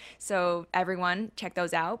liked. So everyone check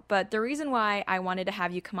those out. But the reason why I wanted to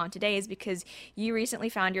have you come on today is because you recently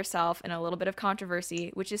found yourself in a little bit of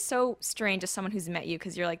controversy, which is so strange as someone who's met you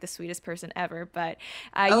because you're like the sweetest person ever. But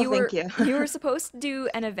thank you. You were supposed to do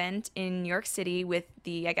an event in New York City with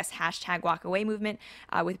the, I guess, hashtag Walk Away movement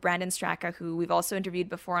with Brandon Straka, who we've also interviewed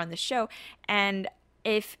before on the show. And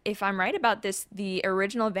if I'm right about this, the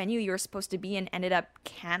original venue you were supposed to be in ended up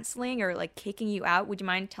canceling or like kicking you out. Would you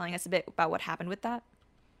mind telling us a bit about what happened with that?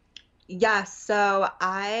 Yes, so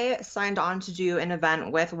I signed on to do an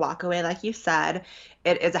event with Walkaway, like you said.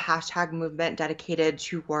 It is a hashtag movement dedicated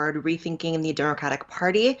toward rethinking the Democratic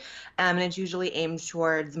Party, and it's usually aimed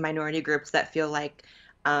towards minority groups that feel like,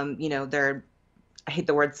 they're, I hate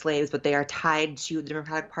the word slaves, but they are tied to the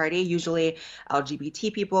Democratic Party, usually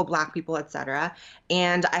LGBT people, Black people, etc.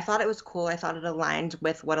 And I thought it was cool. I thought it aligned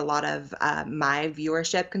with what a lot of my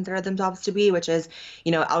viewership consider themselves to be, which is,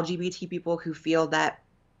 LGBT people who feel that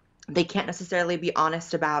they can't necessarily be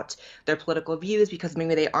honest about their political views because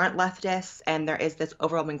maybe they aren't leftists, and there is this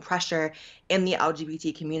overwhelming pressure in the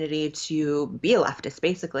LGBT community to be a leftist,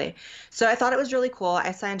 basically. So I thought it was really cool.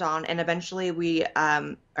 I signed on, and eventually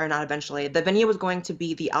the venue was going to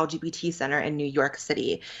be the LGBT Center in New York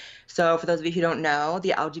City. So for those of you who don't know,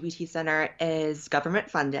 the LGBT Center is government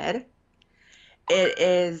funded. It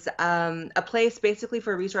is a place basically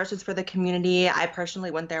for resources for the community. I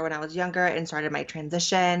personally went there when I was younger and started my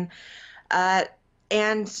transition.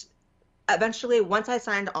 And eventually, once I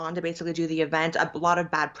signed on to basically do the event, a lot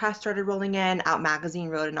of bad press started rolling in. Out Magazine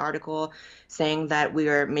wrote an article saying that we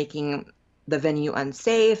were making the venue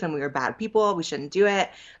unsafe and we were bad people. We shouldn't do it.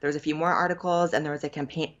 There was a few more articles, and there was a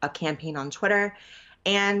campaign on Twitter.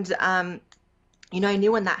 And I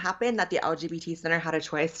knew when that happened that the LGBT Center had a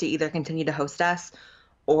choice to either continue to host us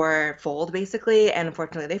or fold, basically, and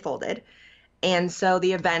unfortunately they folded. And so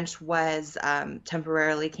the event was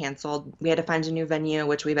temporarily canceled. We had to find a new venue,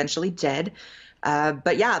 which we eventually did.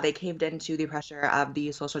 But yeah, they caved into the pressure of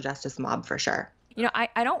the social justice mob for sure.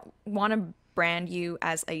 I don't want to brand you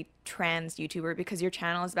as a trans YouTuber because your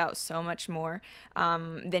channel is about so much more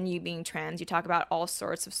than you being trans. You talk about all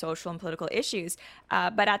sorts of social and political issues,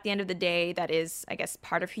 but at the end of the day, that is, I guess,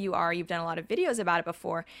 part of who you are. You've done a lot of videos about it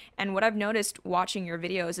before, and what I've noticed watching your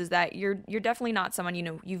videos is that you're definitely not someone,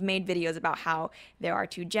 you've made videos about how there are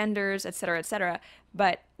two genders, etc.,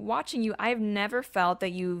 but watching you, I've never felt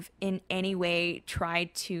that you've in any way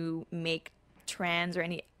tried to make trans or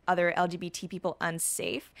any other LGBT people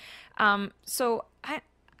unsafe. So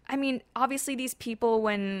I mean, obviously these people,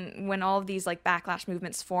 when all of these like backlash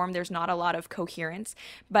movements form, there's not a lot of coherence,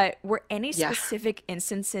 but were any specific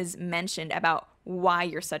instances mentioned about why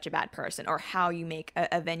you're such a bad person or how you make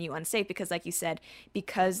a venue unsafe? Because like you said,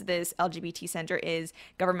 because this LGBT center is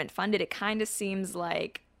government funded, it kind of seems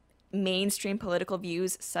like mainstream political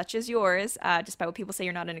views such as yours, despite what people say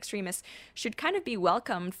you're not an extremist, should kind of be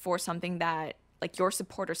welcomed for something that like your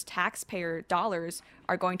supporters' taxpayer dollars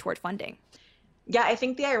are going toward funding. Yeah, I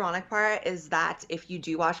think the ironic part is that if you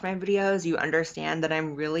do watch my videos, you understand that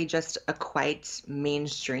I'm really just a quite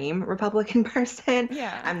mainstream Republican person.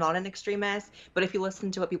 Yeah. I'm not an extremist. But if you listen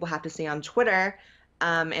to what people have to say on Twitter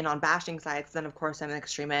and on bashing sites, then of course I'm an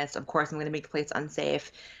extremist. Of course I'm going to make the place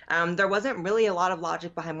unsafe. There wasn't really a lot of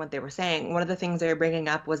logic behind what they were saying. One of the things they were bringing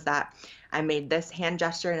up was that I made this hand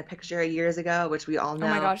gesture in a picture years ago, which we all know. Oh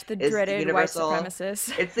my gosh, the dreaded white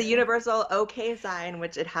supremacist. It's the universal OK sign,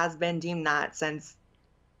 which it has been deemed that since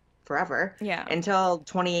forever. Yeah. Until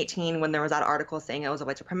 2018, when there was that article saying it was a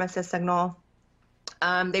white supremacist signal.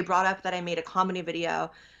 They brought up that I made a comedy video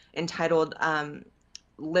entitled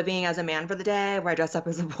Living as a Man for the Day, where I dressed up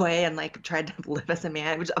as a boy and like tried to live as a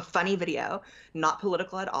man, which is a funny video, not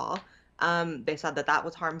political at all. They said that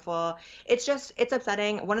was harmful. It's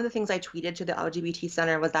upsetting. One of the things I tweeted to the LGBT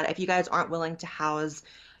Center was that if you guys aren't willing to house,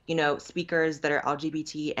 speakers that are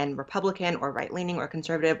LGBT and Republican or right-leaning or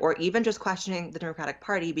conservative, or even just questioning the Democratic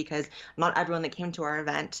Party, because not everyone that came to our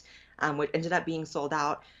event, which ended up being sold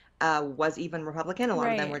out, was even Republican. A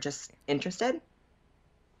lot of them were just interested.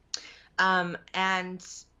 And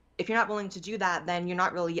if you're not willing to do that, then you're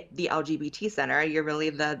not really the LGBT center. You're really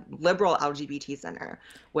the liberal LGBT center,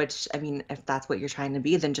 which, I mean, if that's what you're trying to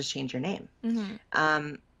be, then just change your name.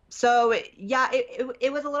 So yeah,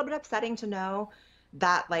 it was a little bit upsetting to know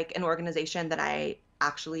that like an organization that I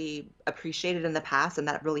actually appreciated in the past and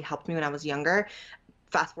that really helped me when I was younger,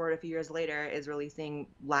 fast forward a few years later, is releasing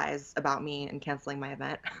lies about me and canceling my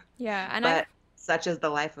event. Yeah, and But such is the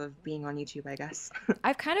life of being on YouTube, I guess.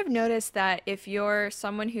 I've kind of noticed that if you're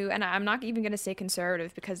someone who, and I'm not even going to say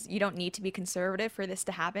conservative because you don't need to be conservative for this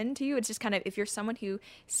to happen to you. It's just kind of if you're someone who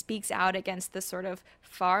speaks out against the sort of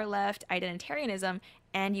far left identitarianism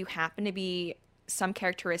and you happen to be some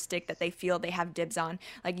characteristic that they feel they have dibs on,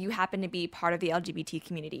 like you happen to be part of the LGBT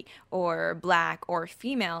community or black or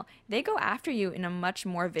female, they go after you in a much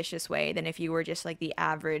more vicious way than if you were just like the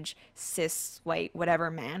average cis white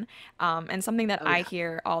whatever man. And something that I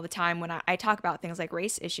hear all the time when I talk about things like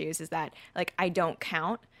race issues is that like I don't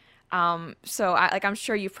count. So I'm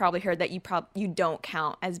sure you've probably heard that you don't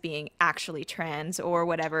count as being actually trans or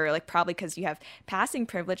whatever, like probably because you have passing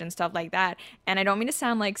privilege and stuff like that. And I don't mean to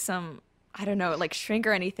sound like some, I don't know, like shrink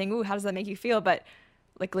or anything. Ooh, how does that make you feel? But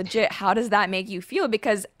like legit, how does that make you feel?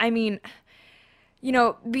 Because I mean, you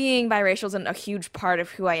know, being biracial isn't a huge part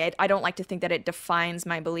of who I don't like to think that it defines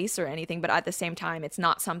my beliefs or anything, but at the same time, it's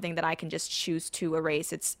not something that I can just choose to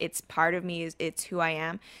erase. It's part of me, it's who I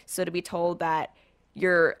am. So to be told that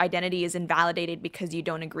your identity is invalidated because you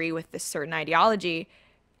don't agree with this certain ideology,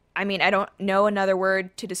 I mean, I don't know another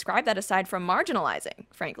word to describe that aside from marginalizing,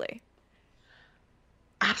 frankly.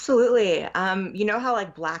 Absolutely. You know how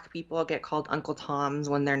like black people get called Uncle Toms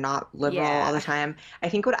when they're not liberal all the time? I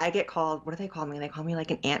think what I get called, what do they call me? They call me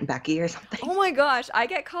like an Aunt Becky or something. Oh my gosh, I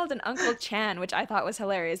get called an Uncle Chan, which I thought was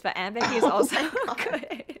hilarious, but Aunt Becky is also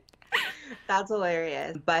good. That's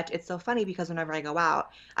hilarious. But it's so funny because whenever I go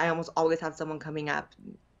out, I almost always have someone coming up,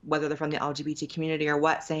 whether they're from the LGBT community or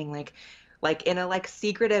what, saying like in a like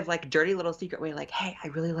secretive, like dirty little secret way, like, hey, I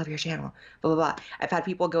really love your channel, blah, blah, blah. I've had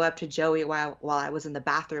people go up to Joey while I was in the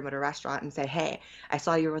bathroom at a restaurant and say, hey, I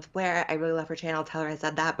saw you were with Blaire. I really love her channel. Tell her I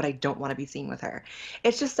said that, but I don't want to be seen with her.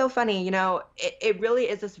 It's just so funny. You know, it really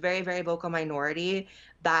is this very, very vocal minority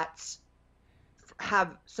that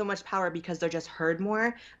have so much power because they're just heard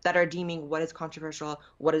more, that are deeming what is controversial,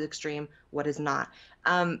 what is extreme, what is not.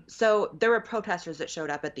 So there were protesters that showed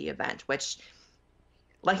up at the event, which,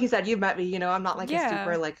 like you said, you've met me, you know, I'm not like a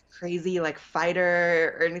super like crazy like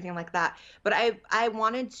fighter or anything like that. But I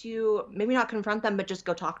wanted to maybe not confront them, but just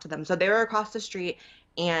go talk to them. So they were across the street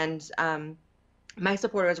and my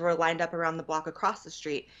supporters were lined up around the block across the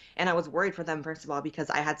street. And I was worried for them, first of all,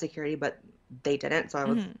 because I had security, but they didn't. So I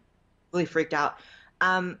was really freaked out.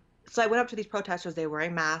 So I went up to these protesters. They were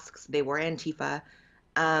wearing masks. They were Antifa.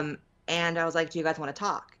 And I was like, do you guys want to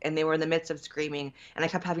talk? And they were in the midst of screaming. And I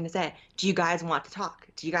kept having to say, do you guys want to talk?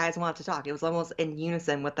 Do you guys want to talk? It was almost in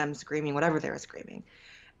unison with them screaming, whatever they were screaming.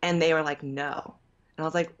 And they were like, no. And I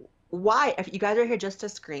was like, why? If you guys are here just to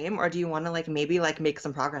scream, or do you want to like maybe like make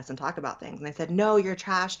some progress and talk about things? And they said, no, you're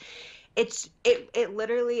trash. It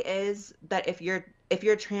literally is that if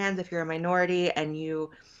you're trans, if you're a minority and you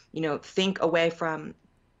know, think away from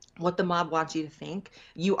what the mob wants you to think,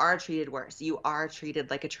 you are treated worse. You are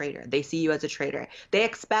treated like a traitor. They see you as a traitor. They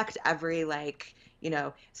expect every like, you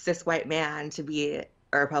know, cis white man to be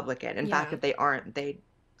a Republican. In fact, if they aren't, they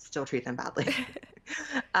still treat them badly.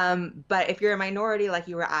 But if you're a minority like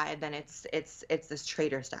you or I, then it's this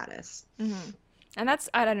traitor status. And that's,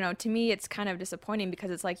 I don't know, to me it's kind of disappointing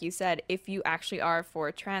because it's like you said, if you actually are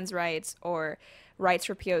for trans rights or rights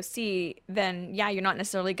for POC, then yeah, you're not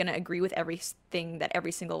necessarily going to agree with everything that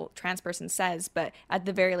every single trans person says, but at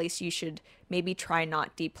the very least you should maybe try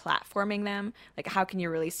not deplatforming them. Like how can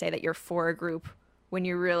you really say that you're for a group when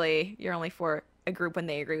you're only for a group when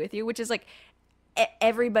they agree with you, which is like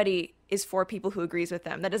everybody is for people who agrees with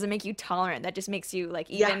them. That doesn't make you tolerant. That just makes you like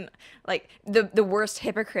even like the worst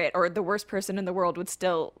hypocrite or the worst person in the world would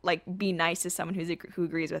still like be nice to someone who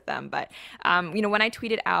agrees with them. But you know, when I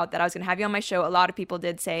tweeted out that I was going to have you on my show, a lot of people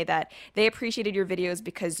did say that they appreciated your videos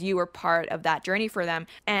because you were part of that journey for them.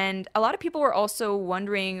 And a lot of people were also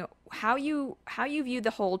wondering how you view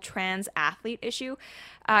the whole trans athlete issue,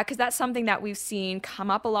 because that's something that we've seen come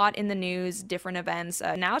up a lot in the news, different events.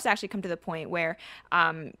 Now it's actually come to the point where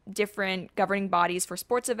different governing bodies for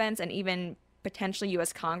sports events and even potentially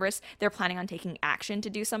U.S. Congress, they're planning on taking action to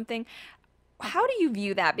do something. How do you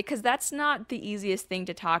view that? Because that's not the easiest thing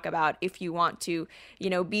to talk about if you want to, you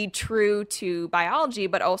know, be true to biology,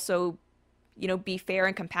 but also, you know, be fair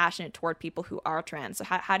and compassionate toward people who are trans. So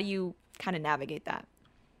how do you kind of navigate that?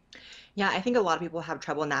 Yeah, I think a lot of people have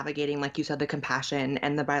trouble navigating, like you said, the compassion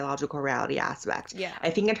and the biological reality aspect. Yeah. I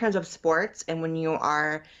think in terms of sports and when you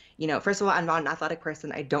are, first of all, I'm not an athletic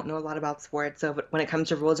person. I don't know a lot about sports. So when it comes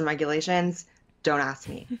to rules and regulations, don't ask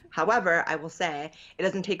me. However, I will say it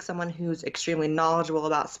doesn't take someone who's extremely knowledgeable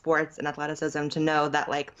about sports and athleticism to know that,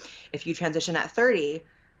 like, if you transition at 30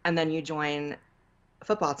 and then you join a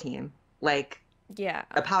football team, like, Yeah.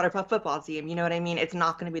 a powder puff football team, you know what I mean? It's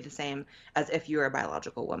not going to be the same as if you're a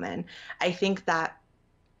biological woman. I think that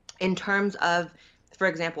in terms of, for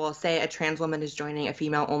example, say a trans woman is joining a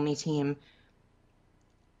female-only team,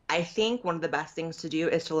 I think one of the best things to do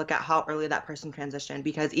is to look at how early that person transitioned,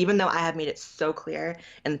 because even though I have made it so clear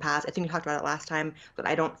in the past, I think we talked about it last time, that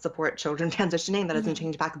I don't support children transitioning, that doesn't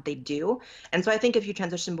change the fact that they do. And so I think if you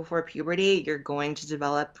transition before puberty, you're going to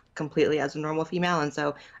develop completely as a normal female. And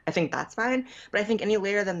so I think that's fine. But I think any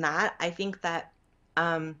later than that, I think that,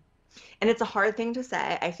 and it's a hard thing to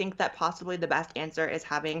say. I think that possibly the best answer is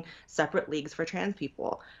having separate leagues for trans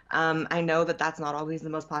people. I know that that's not always the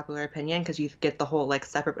most popular opinion because you get the whole like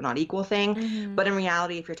separate but not equal thing. But in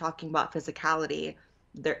reality, if you're talking about physicality,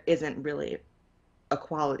 there isn't really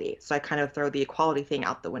equality. So I kind of throw the equality thing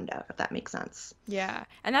out the window, if that makes sense. Yeah.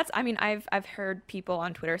 And that's, I mean, I've heard people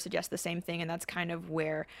on Twitter suggest the same thing, and that's kind of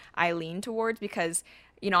where I lean towards, because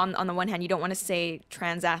on the one hand, you don't want to say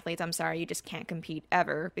trans athletes, I'm sorry, you just can't compete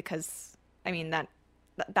ever, because I mean that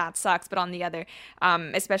sucks. But on the other,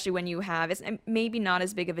 especially when you have, it's maybe not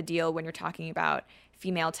as big of a deal when you're talking about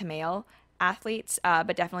female to male athletes,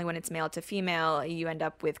 but definitely when it's male to female, you end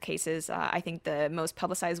up with cases. I think the most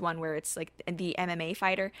publicized one where it's like the MMA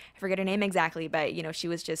fighter, I forget her name exactly, but she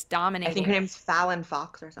was just dominating. I think her name's Fallon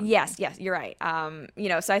Fox or something. Yes, you're right.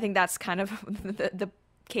 So I think that's kind of the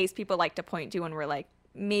case people like to point to when we're like,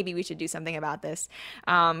 maybe we should do something about this.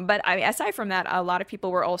 But aside from that, a lot of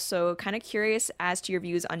people were also kind of curious as to your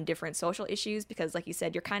views on different social issues, because like you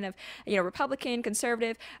said, you're kind of, Republican,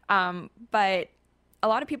 conservative, but a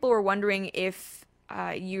lot of people were wondering if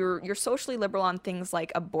you're socially liberal on things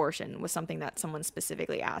like abortion, was something that someone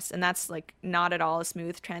specifically asked. And that's like not at all a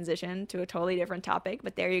smooth transition to a totally different topic,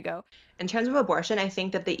 but there you go. In terms of abortion, I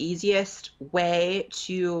think that the easiest way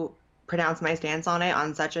to pronounce my stance on it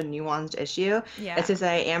on such a nuanced issue is to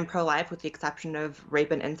say I am pro-life with the exception of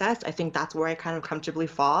rape and incest. I think that's where I kind of comfortably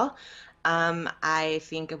fall. I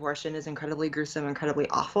think abortion is incredibly gruesome, incredibly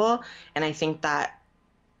awful, and I think that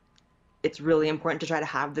it's really important to try to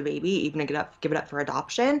have the baby, even to give it up for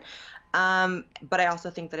adoption. But I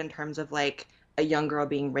also think that in terms of like a young girl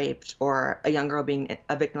being raped or a young girl being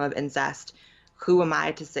a victim of incest, who am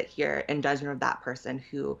I to sit here in judgment of that person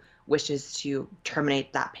who wishes to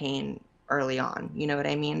terminate that pain early on? You know what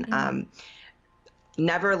I mean?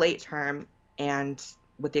 Never late term, and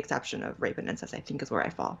with the exception of rape and incest, I think is where I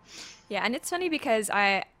fall. Yeah, and it's funny because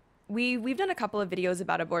we've done a couple of videos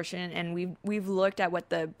about abortion, and we've looked at what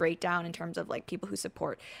the breakdown in terms of like people who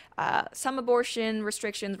support some abortion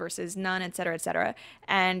restrictions versus none, et cetera, et cetera.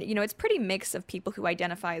 And it's pretty mixed of people who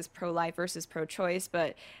identify as pro-life versus pro-choice.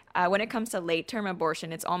 But when it comes to late-term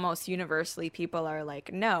abortion, it's almost universally people are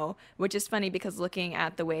like no, which is funny because looking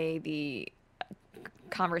at the way the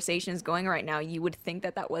conversation is going right now, you would think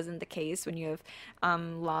that wasn't the case when you have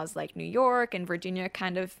laws like New York and Virginia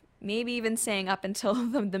kind of maybe even saying up until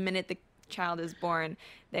the minute the child is born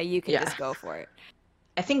that you can just go for it.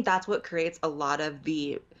 I think that's what creates a lot of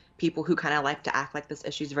the people who kind of like to act like this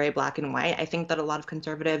issue is very black and white. I think that a lot of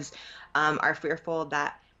conservatives are fearful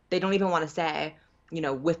that they don't even want to say,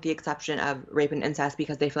 with the exception of rape and incest,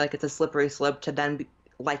 because they feel like it's a slippery slope to then be,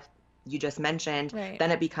 like you just mentioned, right.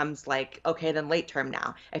 Then it becomes like, okay, then late term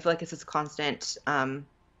now. I feel like it's this constant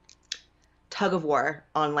tug of war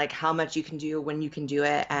on like how much you can do when you can do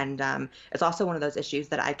it. And it's also one of those issues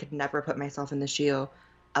that I could never put myself in the shoe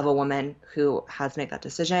of a woman who has to make that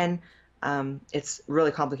decision. It's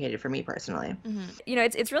really complicated for me personally.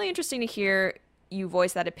 It's really interesting to hear you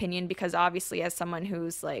voice that opinion, because obviously as someone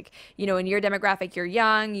who's like, in your demographic, you're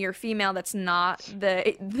young, you're female, that's not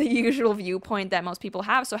the usual viewpoint that most people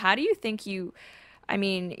have. So how do you think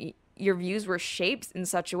your views were shaped in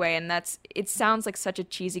such a way? And it sounds like such a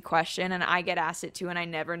cheesy question, and I get asked it too, and I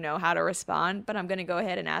never know how to respond, but I'm going to go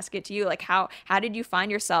ahead and ask it to you. Like how did you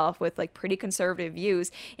find yourself with like pretty conservative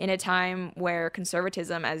views in a time where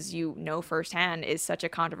conservatism, as you know firsthand, is such a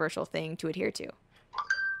controversial thing to adhere to?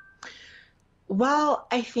 Well,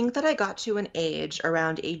 I think that I got to an age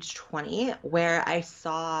around age 20 where I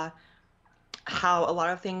saw how a lot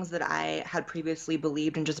of things that I had previously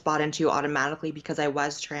believed and just bought into automatically because I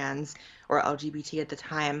was trans or LGBT at the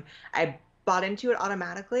time, I bought into it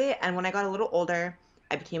automatically. And when I got a little older,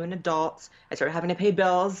 I became an adult. I started having to pay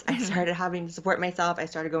bills. I started having to support myself. I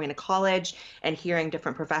started going to college and hearing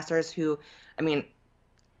different professors who, I mean,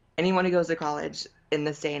 anyone who goes to college in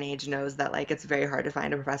this day and age knows that like it's very hard to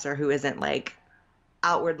find a professor who isn't like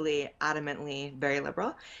outwardly, adamantly very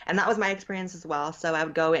liberal. And that was my experience as well. So I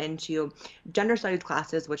would go into gender studies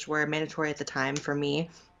classes, which were mandatory at the time for me.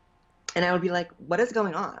 And I would be like, what is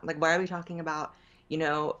going on? Like, why are we talking about, you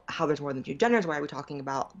know, how there's more than two genders? Why are we talking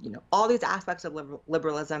about, you know, all these aspects of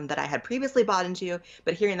liberalism that I had previously bought into,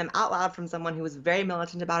 but hearing them out loud from someone who was very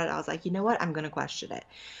militant about it, I was like, you know what? I'm going to question it.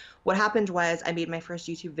 What happened was I made my first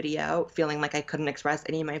YouTube video feeling like I couldn't express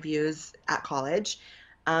any of my views at college.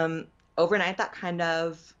 Overnight, that kind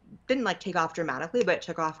of didn't like take off dramatically, but it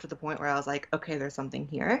took off to the point where I was like, okay, there's something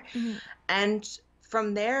here. And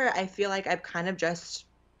from there, I feel like I've kind of just,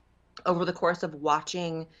 over the course of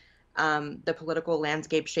watching the political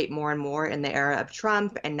landscape shape more and more in the era of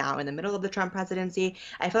Trump and now in the middle of the Trump presidency,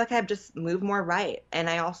 I feel like I've just moved more right. And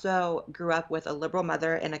I also grew up with a liberal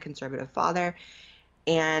mother and a conservative father.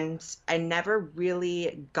 And I never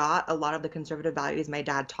really got a lot of the conservative values my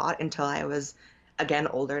dad taught until I was, again,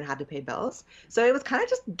 older and had to pay bills. So it was kind of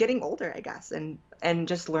just getting older, I guess, and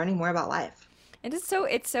just learning more about life. It's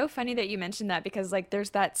so funny that you mentioned that, because like there's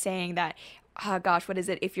that saying that, oh gosh, what is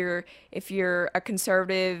it? If you're a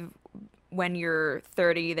conservative when you're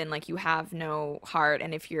 30, then like you have no heart,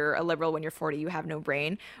 and if you're a liberal when you're 40, you have no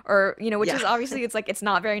brain, or you know, which is obviously, it's like it's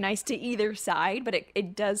not very nice to either side, but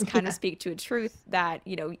it does kind of speak to a truth that,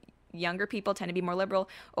 you know, younger people tend to be more liberal,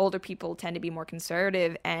 older people tend to be more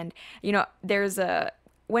conservative. And you know,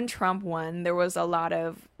 when Trump won, there was a lot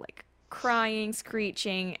of like crying,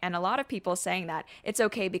 screeching, and a lot of people saying that it's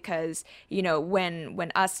okay because, you know,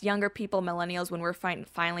 when us younger people, millennials, when we're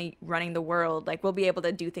finally running the world, like we'll be able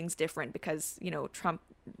to do things different because, you know, Trump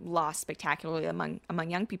lost spectacularly among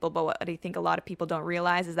young people. But what I think a lot of people don't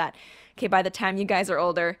realize is that, okay, by the time you guys are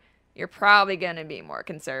older, you're probably going to be more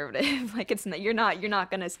conservative. Like you're not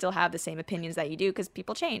going to still have the same opinions that you do because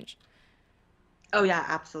people change. Oh yeah,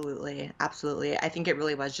 absolutely. Absolutely. I think it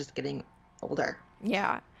really was just getting older.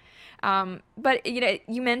 Yeah. But you know,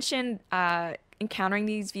 you mentioned encountering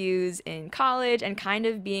these views in college and kind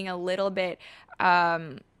of being a little bit, I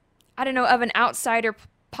don't know, of an outsider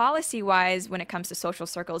policy-wise when it comes to social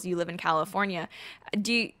circles. You live in California.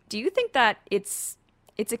 Do you think that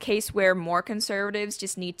it's a case where more conservatives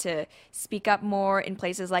just need to speak up more in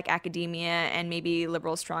places like academia and maybe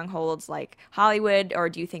liberal strongholds like Hollywood? Or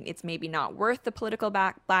do you think it's maybe not worth the political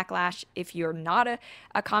backlash if you're not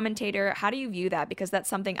a commentator? How do you view that? Because that's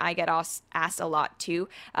something I get asked a lot too,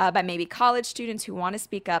 by maybe college students who want to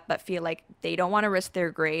speak up but feel like they don't want to risk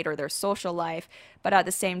their grade or their social life. But at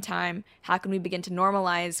the same time, how can we begin to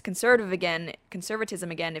normalize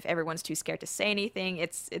conservatism again if everyone's too scared to say anything?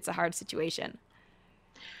 It's a hard situation.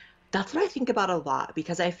 That's what I think about a lot,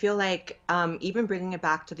 because I feel like even bringing it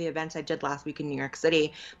back to the events I did last week in New York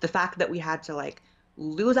City, the fact that we had to like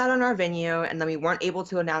lose out on our venue and then we weren't able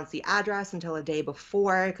to announce the address until a day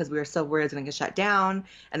before because we were so worried it was going to get shut down,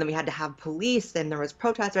 and then we had to have police and there was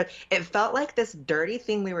protesters. It felt like this dirty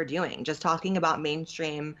thing we were doing, just talking about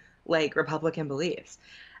mainstream like Republican beliefs.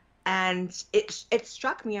 And it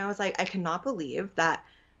struck me. I was like, I cannot believe that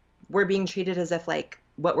we're being treated as if like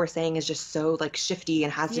what we're saying is just so like shifty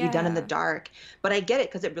and has to be done in the dark. But I get it,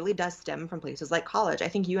 because it really does stem from places like college. I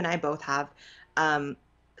think you and I both have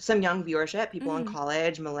some young viewership, people in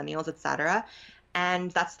college, millennials, etc.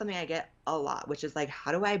 And that's something I get a lot, which is like,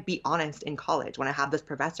 how do I be honest in college when I have this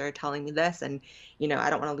professor telling me this and, you know,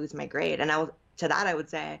 I don't want to lose my grade? And to that I would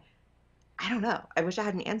say, I don't know. I wish I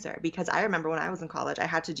had an answer, because I remember when I was in college, I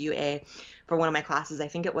had to do for one of my classes, I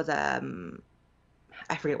think it was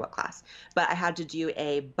I forget what class, but I had to do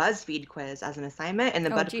a BuzzFeed quiz as an assignment. And the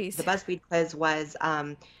BuzzFeed quiz was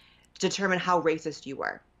determine how racist you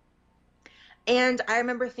were. And I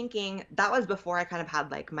remember thinking, that was before I kind of had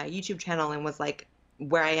like my YouTube channel and was like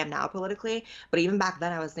where I am now politically. But even back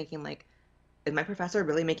then I was thinking like, is my professor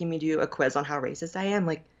really making me do a quiz on how racist I am?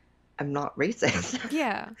 Like, I'm not racist.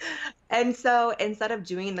 Yeah. And so instead of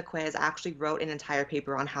doing the quiz, I actually wrote an entire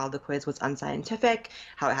paper on how the quiz was unscientific,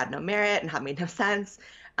 how it had no merit, and how it made no sense.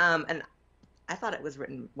 And I thought it was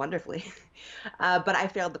written wonderfully, but I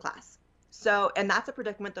failed the class. So, and that's a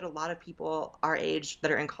predicament that a lot of people our age that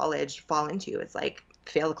are in college fall into. It's like,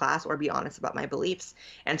 fail the class or be honest about my beliefs.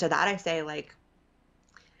 And to that I say, like,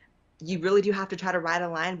 you really do have to try to ride a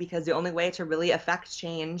line, because the only way to really affect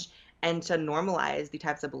change and to normalize the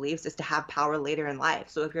types of beliefs is to have power later in life.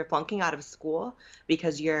 So if you're flunking out of school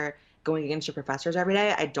because you're going against your professors every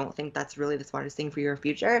day. I don't think that's really the smartest thing for your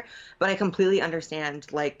future. But I completely understand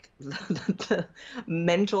like the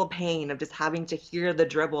mental pain of just having to hear the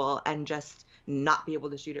dribble and just not be able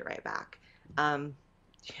to shoot it right back.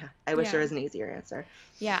 Yeah, I wish there was an easier answer.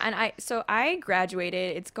 Yeah, and I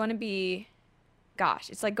graduated. It's going to be,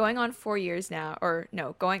 gosh, it's like going on 4 years now, or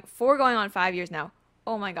no, going on 5 years now.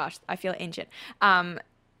 Oh my gosh, I feel ancient.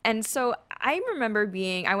 And so I remember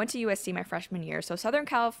I went to USC my freshman year, so Southern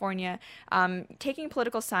California, taking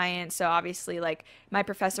political science. So obviously, like, my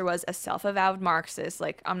professor was a self-avowed Marxist.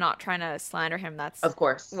 Like, I'm not trying to slander him. That's of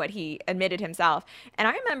course what he admitted himself. And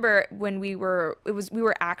I remember when we were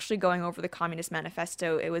actually going over the Communist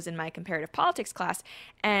Manifesto. It was in my comparative politics class,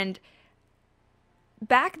 and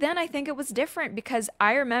back then, I think it was different because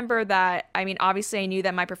I remember that, I mean, obviously I knew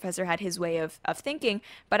that my professor had his way of thinking,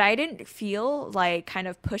 but I didn't feel like kind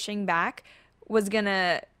of pushing back was going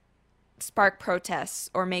to spark protests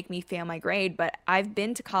or make me fail my grade. But I've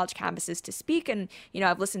been to college campuses to speak, and,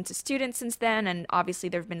 I've listened to students since then. And obviously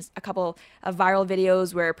there have been a couple of viral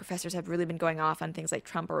videos where professors have really been going off on things like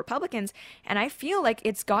Trump or Republicans. And I feel like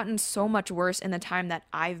it's gotten so much worse in the time that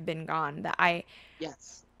I've been gone that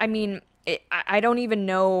yes. I mean, I don't even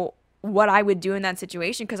know what I would do in that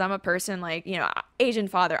situation because I'm a person like, Asian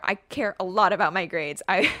father. I care a lot about my grades.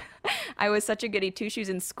 I was such a goody two-shoes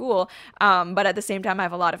in school, but at the same time, I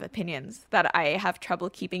have a lot of opinions that I have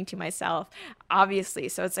trouble keeping to myself, obviously.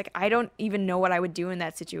 So it's like I don't even know what I would do in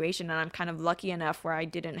that situation, and I'm kind of lucky enough where I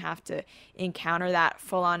didn't have to encounter that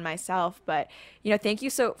full on myself. But, thank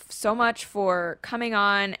you so much for coming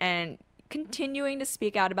on and continuing to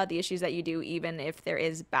speak out about the issues that you do, even if there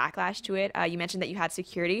is backlash to it. You mentioned that you had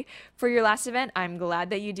security for your last event. I'm glad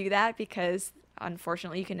that you do that because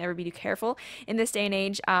unfortunately you can never be too careful in this day and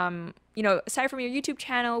age. Aside from your YouTube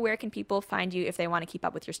channel, where can people find you if they want to keep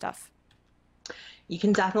up with your stuff? You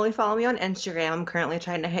can definitely follow me on Instagram. I'm currently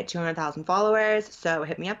trying to hit 200,000 followers, so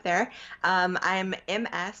hit me up there. I'm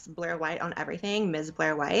MS Blaire White on everything, Ms.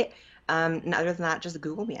 Blaire White. And other than that, just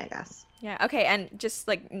Google me, I guess. Yeah. Okay. And just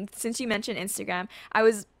like, since you mentioned Instagram, I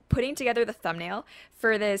was putting together the thumbnail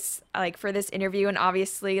for this interview, and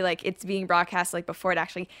obviously like it's being broadcast like before it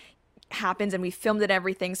actually happens, and we filmed it and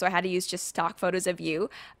everything. So I had to use just stock photos of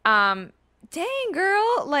you. Dang,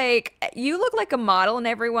 girl, like you look like a model and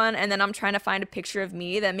everyone. And then I'm trying to find a picture of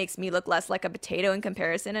me that makes me look less like a potato in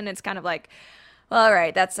comparison. And it's kind of like, well, all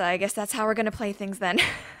right, I guess that's how we're going to play things then.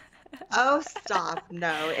 Oh, stop.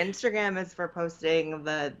 No, Instagram is for posting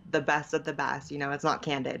the best of the best. It's not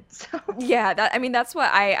candid. So. Yeah, that's what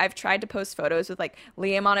I've tried to post photos with like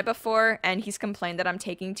Liam on it before, and he's complained that I'm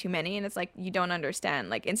taking too many, and it's like, you don't understand.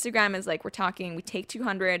 Like Instagram is like, we take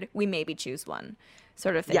 200, we maybe choose one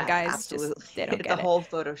sort of thing. Yes, guys. absolutely. Just, they don't get the it. whole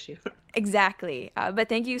photo shoot. Exactly. But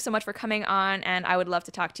thank you so much for coming on, and I would love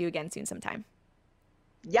to talk to you again soon sometime.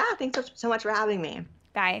 Yeah, thanks so much for having me.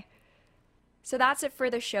 Bye. So that's it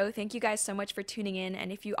for the show. Thank you guys so much for tuning in.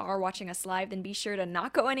 And if you are watching us live, then be sure to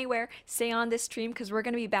not go anywhere. Stay on this stream because we're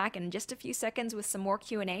going to be back in just a few seconds with some more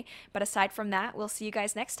Q&A. But aside from that, we'll see you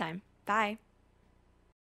guys next time. Bye.